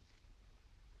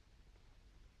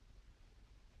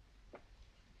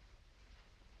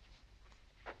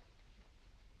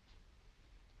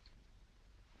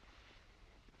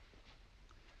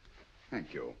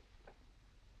 Thank you.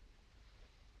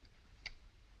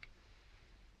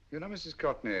 You know, Mrs.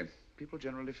 Courtney, people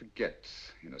generally forget,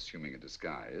 in assuming a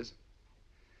disguise,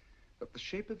 that the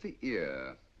shape of the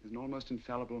ear is an almost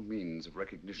infallible means of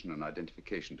recognition and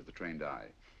identification to the trained eye.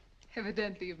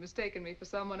 Evidently, you've mistaken me for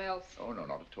someone else. Oh, no,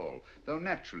 not at all. Though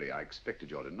naturally, I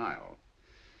expected your denial.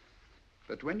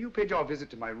 But when you paid your visit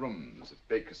to my rooms at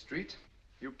Baker Street,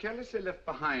 you carelessly left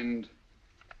behind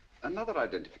another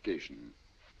identification.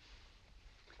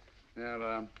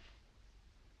 They're,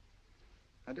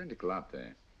 identical, aren't they?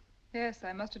 Yes,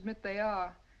 I must admit they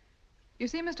are. You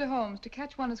see, Mr. Holmes, to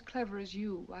catch one as clever as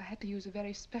you, I had to use a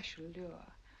very special lure.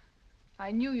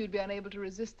 I knew you'd be unable to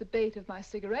resist the bait of my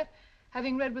cigarette,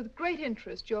 having read with great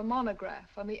interest your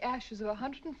monograph on the ashes of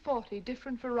 140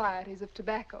 different varieties of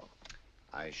tobacco.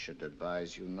 I should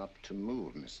advise you not to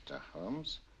move, Mr.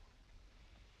 Holmes.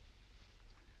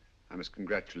 I must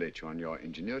congratulate you on your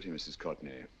ingenuity, Mrs.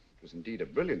 Courtney. It was indeed a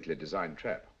brilliantly designed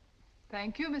trap.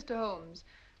 Thank you, Mr. Holmes.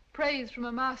 Praise from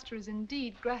a master is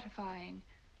indeed gratifying.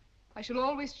 I shall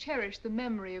always cherish the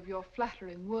memory of your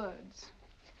flattering words.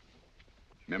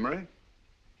 Memory?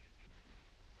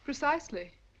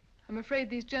 Precisely. I'm afraid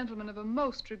these gentlemen have a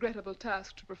most regrettable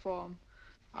task to perform.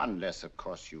 Unless, of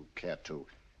course, you care to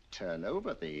turn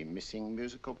over the missing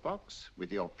musical box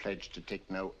with your pledge to take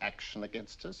no action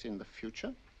against us in the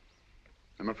future.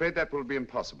 I'm afraid that will be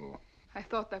impossible. I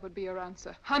thought that would be your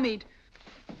answer. Hamid!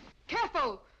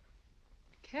 Careful!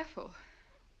 Careful.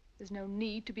 There's no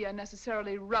need to be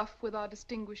unnecessarily rough with our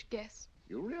distinguished guest.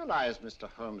 You realize, Mr.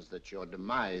 Holmes, that your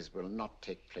demise will not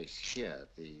take place here.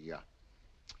 The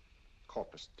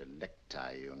corpus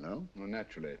delicti, you know. Well,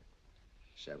 naturally.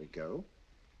 Shall we go?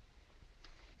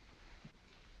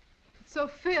 It So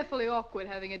fearfully awkward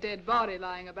having a dead body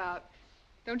lying about.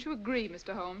 Don't you agree,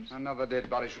 Mr. Holmes? Another dead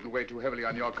body shouldn't weigh too heavily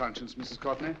on your conscience, Mrs.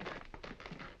 Courtney.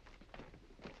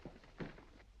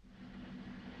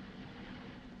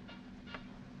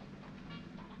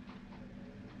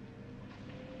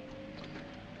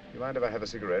 You mind if I have a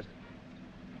cigarette?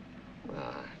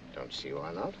 Don't see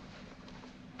why not.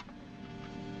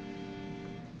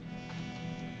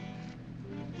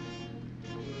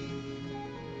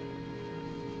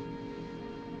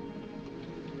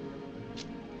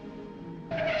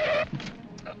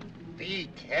 Be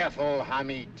careful,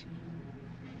 Hamid.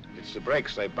 It's the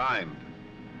brakes, they bind.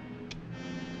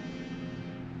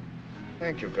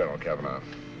 Thank you, Colonel Kavanagh.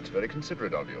 It's very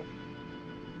considerate of you.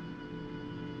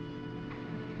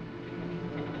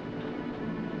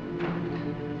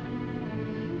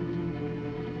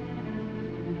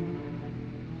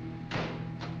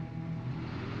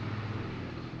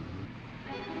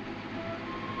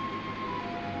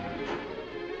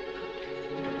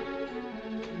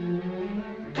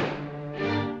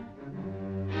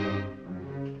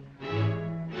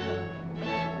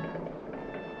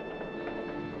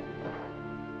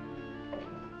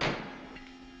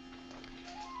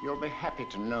 You'll be happy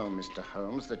to know, Mr.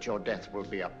 Holmes, that your death will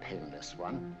be a painless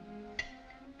one.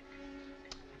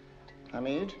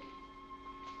 Hamid,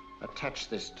 attach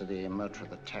this to the motor of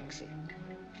the taxi.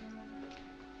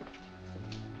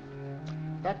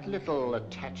 That little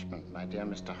attachment, my dear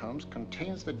Mr. Holmes,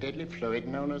 contains the deadly fluid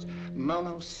known as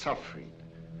monosulfide.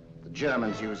 The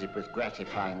Germans use it with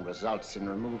gratifying results in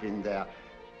removing their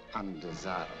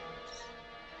undesirables.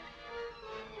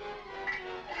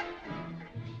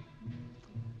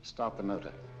 Start the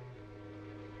motor.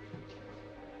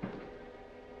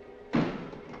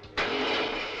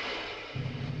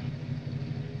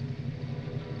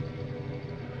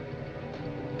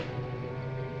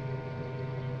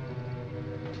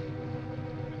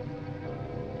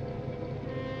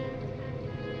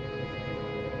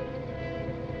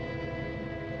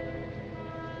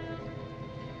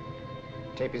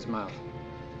 Tape his mouth.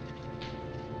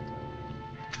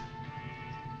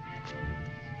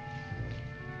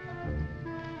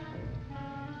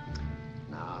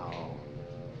 Now,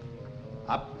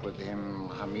 up with him,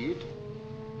 Hamid.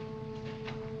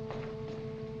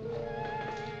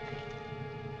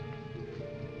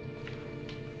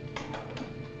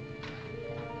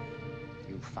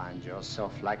 You find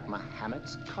yourself like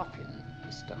Muhammad's coffin,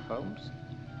 Mr. Holmes,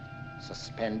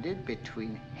 suspended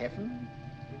between heaven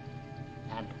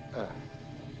and earth.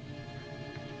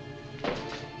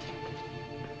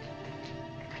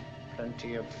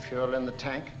 Plenty of fuel in the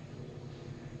tank?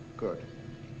 Good.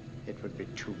 It would be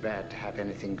too bad to have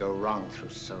anything go wrong through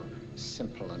so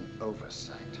simple an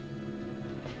oversight.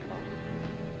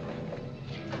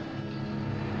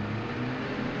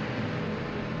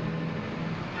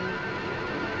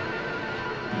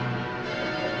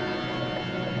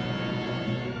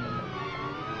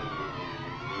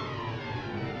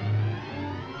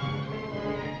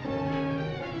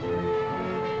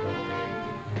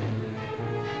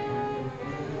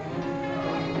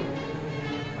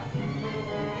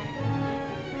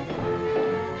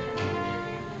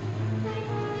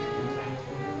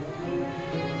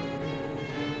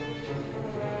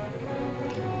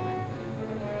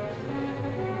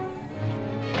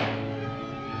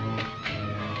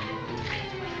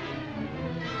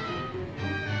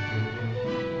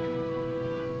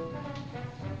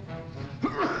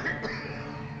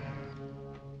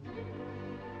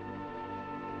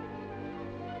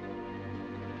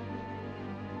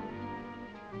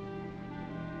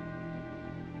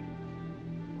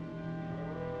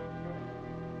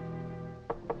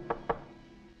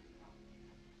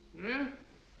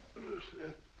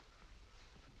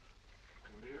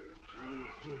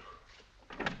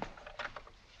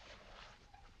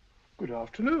 Good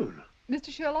afternoon. Mr.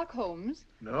 Sherlock Holmes?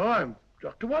 No, I'm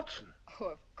Dr. Watson. Oh,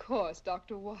 of course,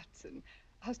 Dr. Watson.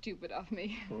 How stupid of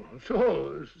me. Oh,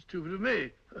 so this is stupid of me.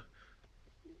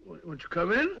 Won't you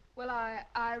come in? Well,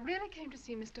 I really came to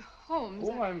see Mr. Holmes.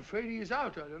 Oh, I'm afraid he's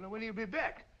out. I don't know when he'll be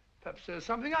back. Perhaps there's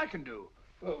something I can do.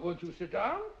 Won't you sit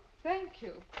down? Thank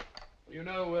you. You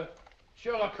know,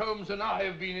 Sherlock Holmes and I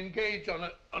have been engaged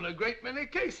on a great many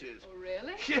cases. Oh,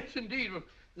 really? Yes, indeed.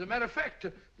 As a matter of fact,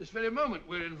 this very moment,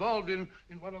 we're involved in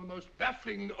one of the most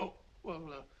baffling... Oh,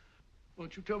 well,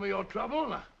 won't you tell me your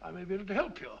trouble, and I may be able to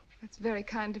help you. That's very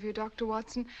kind of you, Dr.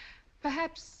 Watson.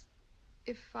 Perhaps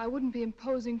if I wouldn't be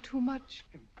imposing too much.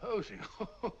 Imposing?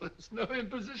 Oh, there's no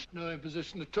imposition. No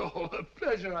imposition at all. A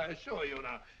pleasure, I assure you.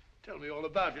 Now, tell me all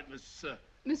about it,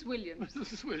 Miss Williams.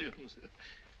 Mrs. Williams.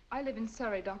 I live in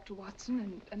Surrey, Dr.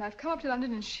 Watson, and I've come up to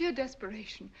London in sheer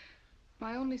desperation.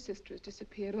 My only sister has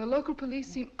disappeared, and the local police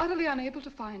seem utterly unable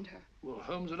to find her. Well,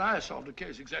 Holmes and I solved a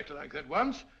case exactly like that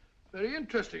once. Very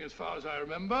interesting as far as I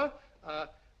remember.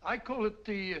 I call it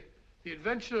the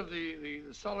adventure of the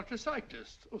solitary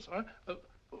cyclist. Oh, sorry.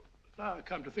 Now I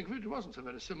come to think of it, it wasn't so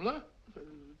very similar.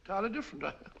 Entirely different.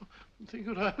 I don't think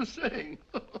what I was saying.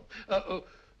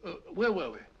 Where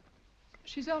were we?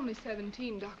 She's only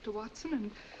 17, Dr. Watson,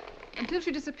 and until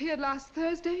she disappeared last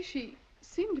Thursday, she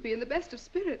seemed to be in the best of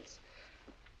spirits.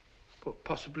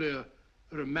 Possibly a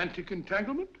romantic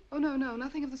entanglement? Oh, no,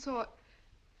 nothing of the sort.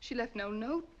 She left no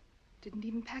note, didn't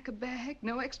even pack a bag,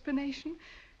 no explanation.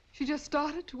 She just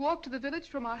started to walk to the village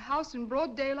from our house in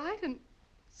broad daylight and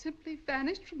simply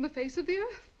vanished from the face of the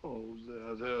earth. Oh,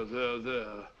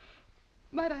 there.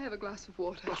 Might I have a glass of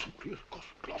water? Glass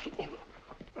of water.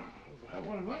 Have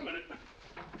one in 1 minute.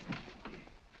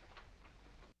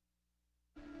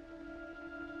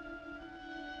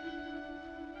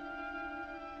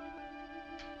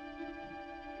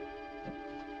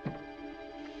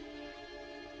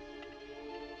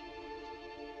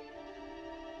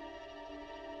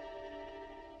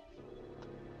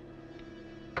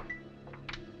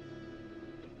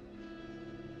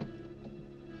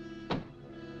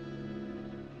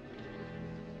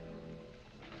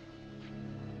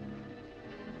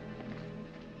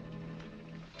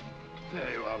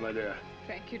 There you are, my dear.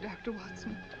 Thank you, Dr.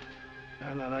 Watson.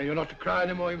 No, you're not to cry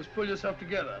anymore. You must pull yourself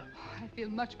together. I feel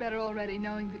much better already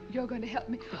knowing that you're going to help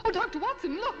me. Oh, Dr.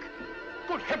 Watson, look!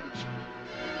 Good heavens!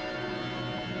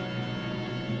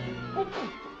 Oh.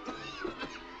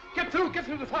 Get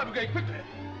through the fire brigade, quickly!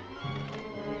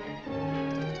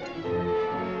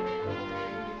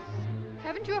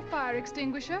 Haven't you a fire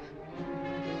extinguisher?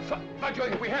 By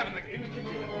George, we have in the kitchen.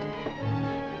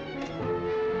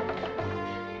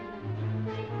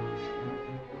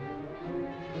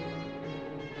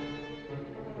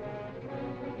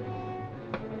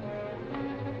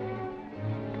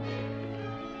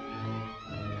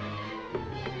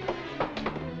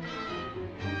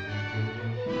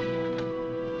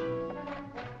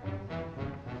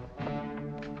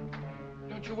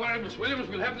 Don't you worry, Miss Williams.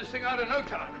 We'll have this thing out in no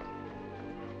time.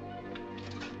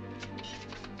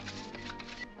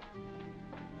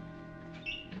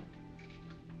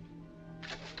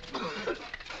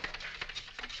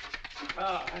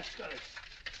 That's got it.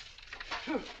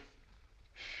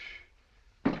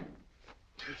 Get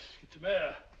some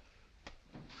air.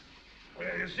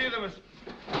 Well, you see, there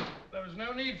was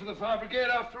no need for the fire brigade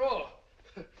after all.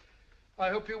 I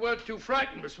hope you weren't too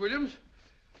frightened, Miss Williams.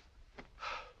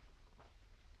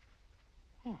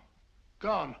 Oh,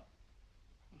 gone.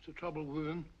 That's the trouble with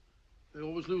women. They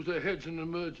always lose their heads in an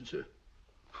emergency.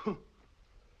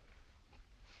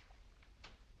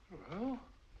 Well.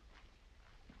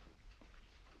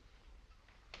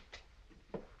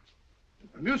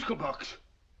 A musical box.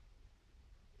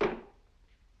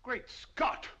 Great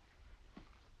Scott!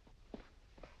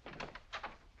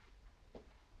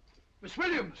 Miss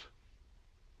Williams!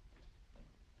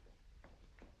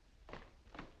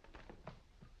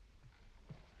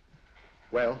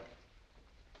 Well?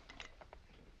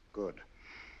 Good.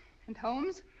 And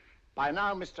Holmes? By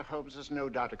now, Mr. Holmes has no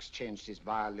doubt exchanged his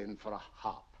violin for a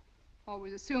harp.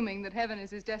 Always assuming that heaven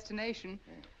is his destination.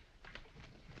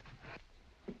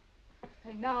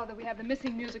 And now that we have the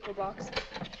missing musical box.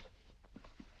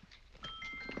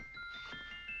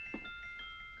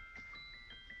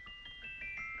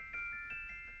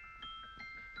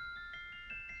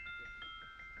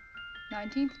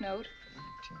 Nineteenth note.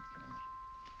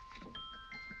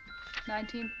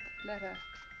 19th letter.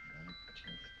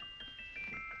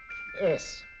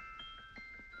 Yes.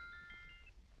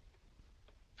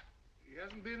 He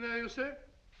hasn't been there, you say?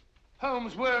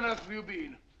 Holmes, where on earth have you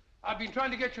been? I've been trying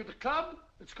to get you at the club,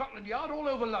 at Scotland Yard, all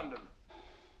over London.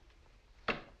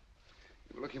 You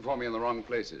were looking for me in the wrong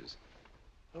places.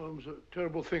 Holmes,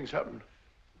 terrible things happened.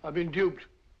 I've been duped.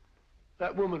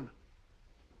 That woman,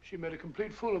 she made a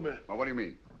complete fool of me. Well, what do you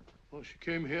mean? Well, she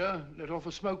came here, let off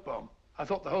a smoke bomb. I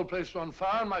thought the whole place was on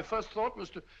fire, and my first thought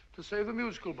was to save the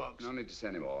musical box. No need to say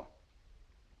any more.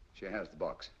 She has the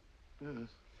box. Yes.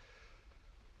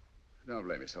 Don't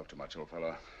blame yourself too much, old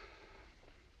fellow.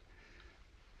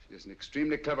 She's an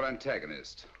extremely clever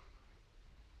antagonist.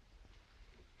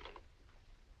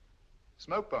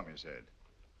 Smoke bomb, you said?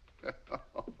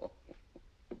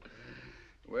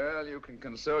 Well, you can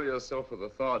console yourself with the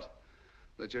thought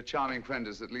that your charming friend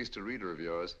is at least a reader of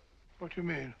yours. What do you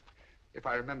mean? If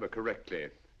I remember correctly,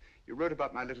 you wrote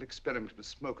about my little experiment with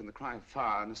smoke and the cry of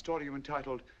fire in a story you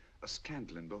entitled A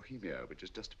Scandal in Bohemia, which has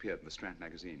just appeared in the Strand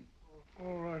magazine.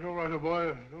 All right, old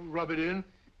boy. Don't rub it in.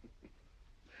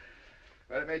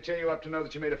 Well, it may cheer you up to know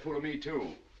that you made a fool of me, too.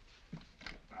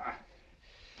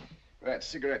 That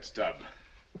cigarette stub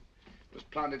was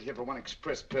planted here for one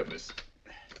express purpose.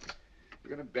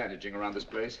 You're going to bandaging around this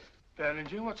place.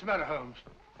 Bandaging? What's the matter, Holmes?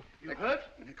 You hurt?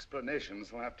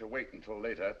 Explanations will have to wait until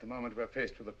later. At the moment, we're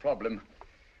faced with a problem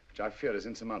which I fear is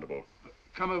insurmountable.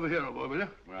 Come over here, old boy, will you?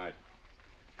 Right.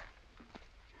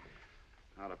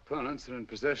 Our opponents are in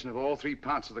possession of all three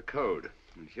parts of the code.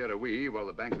 And here are we, while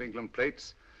the Bank of England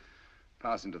plates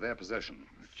pass into their possession.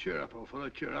 Cheer up, old fellow,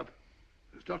 cheer up.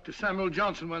 As Dr. Samuel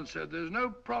Johnson once said, there's no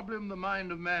problem the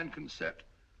mind of man can set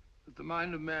that the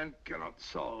mind of man cannot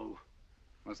solve.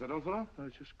 What's that, old fellow? I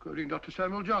was just quoting Dr.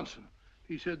 Samuel Johnson.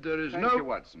 He said there is Thank you,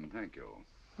 Watson, thank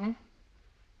you.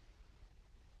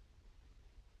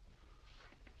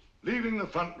 Leaving the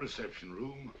front reception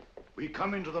room, we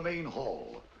come into the main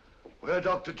hall, where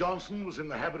Dr. Johnson was in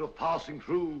the habit of passing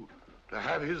through to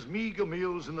have his meager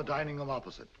meals in the dining room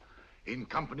opposite, in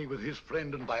company with his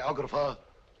friend and biographer,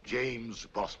 James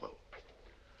Boswell.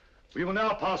 We will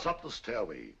now pass up the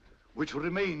stairway, which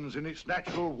remains in its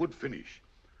natural wood finish,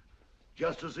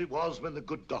 just as it was when the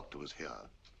good doctor was here.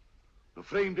 The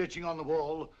framed etching on the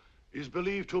wall is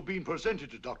believed to have been presented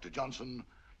to Dr. Johnson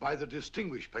by the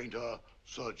distinguished painter,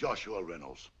 Sir Joshua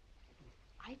Reynolds.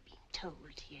 I've been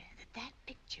told here that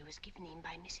picture was given in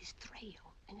by Mrs.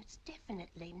 Thrale, and it's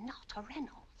definitely not a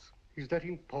Reynolds. Is that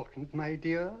important, my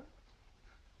dear?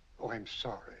 Oh, I'm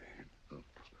sorry.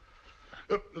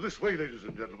 This way, ladies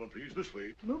and gentlemen, please, this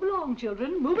way. Move along,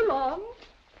 children, move along.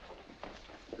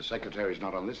 The secretary's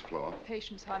not on this floor.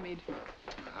 Patience, Hamid.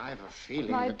 I have a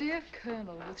feeling My that... dear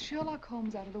Colonel, with Sherlock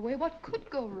Holmes out of the way, what could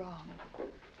go wrong?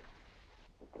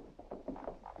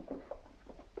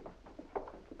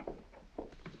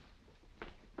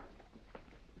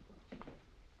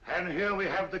 And here we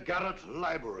have the Garrett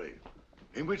Library,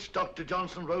 in which Dr.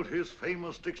 Johnson wrote his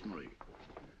famous dictionary,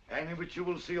 and in which you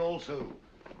will see also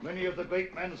many of the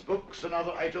great man's books and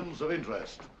other items of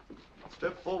interest.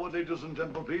 Step forward, ladies and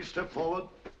gentlemen, please, step forward.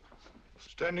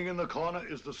 Standing in the corner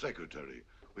is the secretary,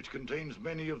 which contains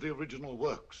many of the original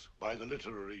works by the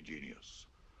literary genius.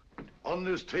 On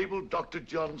this table, Dr.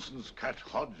 Johnson's cat,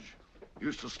 Hodge,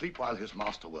 used to sleep while his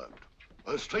master worked.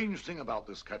 A strange thing about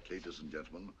this cat, ladies and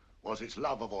gentlemen, was its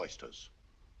love of oysters.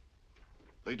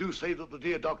 They do say that the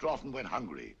dear doctor often went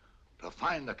hungry to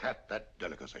find the cat that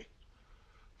delicacy.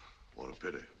 What a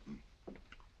pity.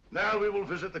 Now we will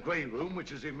visit the grey room,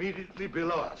 which is immediately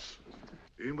below us,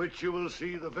 in which you will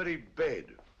see the very bed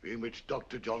in which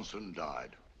Dr. Johnson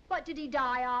died. What did he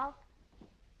die of?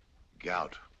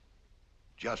 Gout.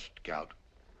 Just gout.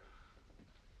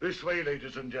 This way,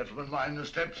 ladies and gentlemen. Mind the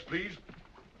steps, please.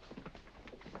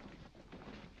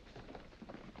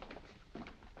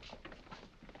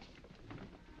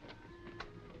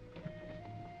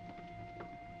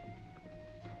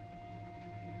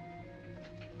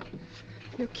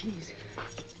 Your keys.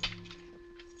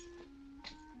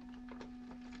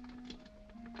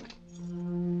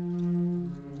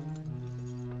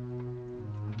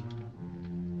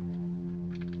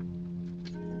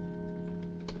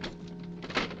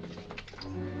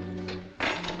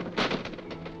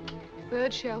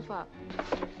 Third shelf up.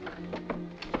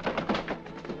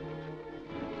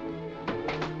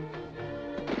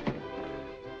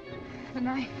 The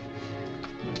knife.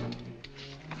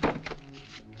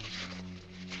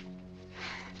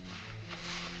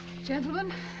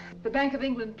 Gentlemen, the Bank of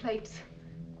England plates.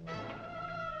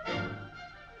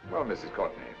 Well, Mrs.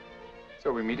 Courtney,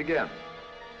 so we meet again.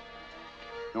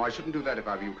 No, I shouldn't do that if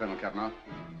I were you, Colonel Cavanaugh.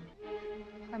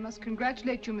 I must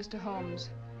congratulate you, Mr. Holmes.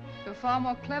 You're far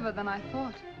more clever than I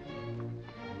thought.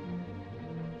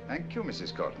 Thank you,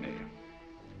 Mrs. Courtney.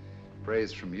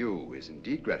 Praise from you is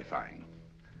indeed gratifying.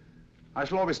 I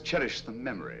shall always cherish the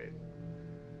memory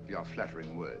of your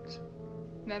flattering words.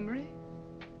 Memory?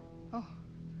 Oh,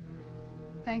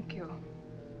 thank you.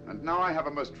 And now I have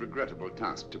a most regrettable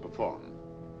task to perform.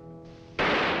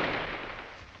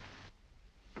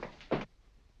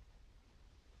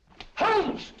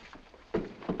 Holmes!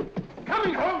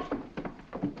 Coming, Holmes!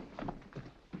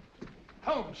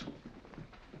 Holmes,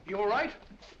 you all right?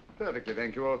 Perfectly,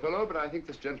 thank you, old fellow, but I think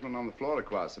this gentleman on the floor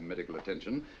requires some medical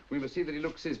attention. We must see that he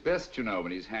looks his best, you know,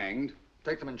 when he's hanged.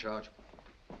 Take them in charge.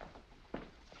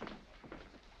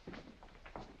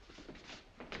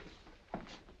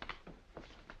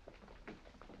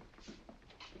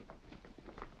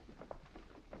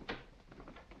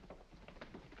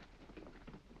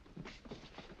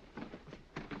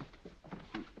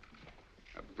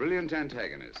 A brilliant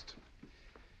antagonist.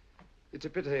 It's a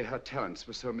pity her talents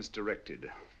were so misdirected.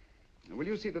 Will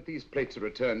you see that these plates are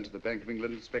returned to the Bank of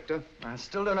England, Inspector? I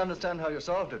still don't understand how you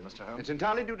solved it, Mr. Holmes. It's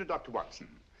entirely due to Dr. Watson.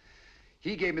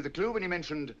 He gave me the clue when he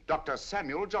mentioned Dr.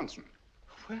 Samuel Johnson.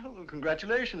 Well,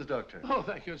 congratulations, Doctor. Oh,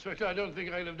 thank you, Inspector. I don't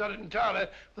think I'd have done it entirely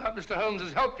without Mr.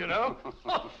 Holmes's help, you know.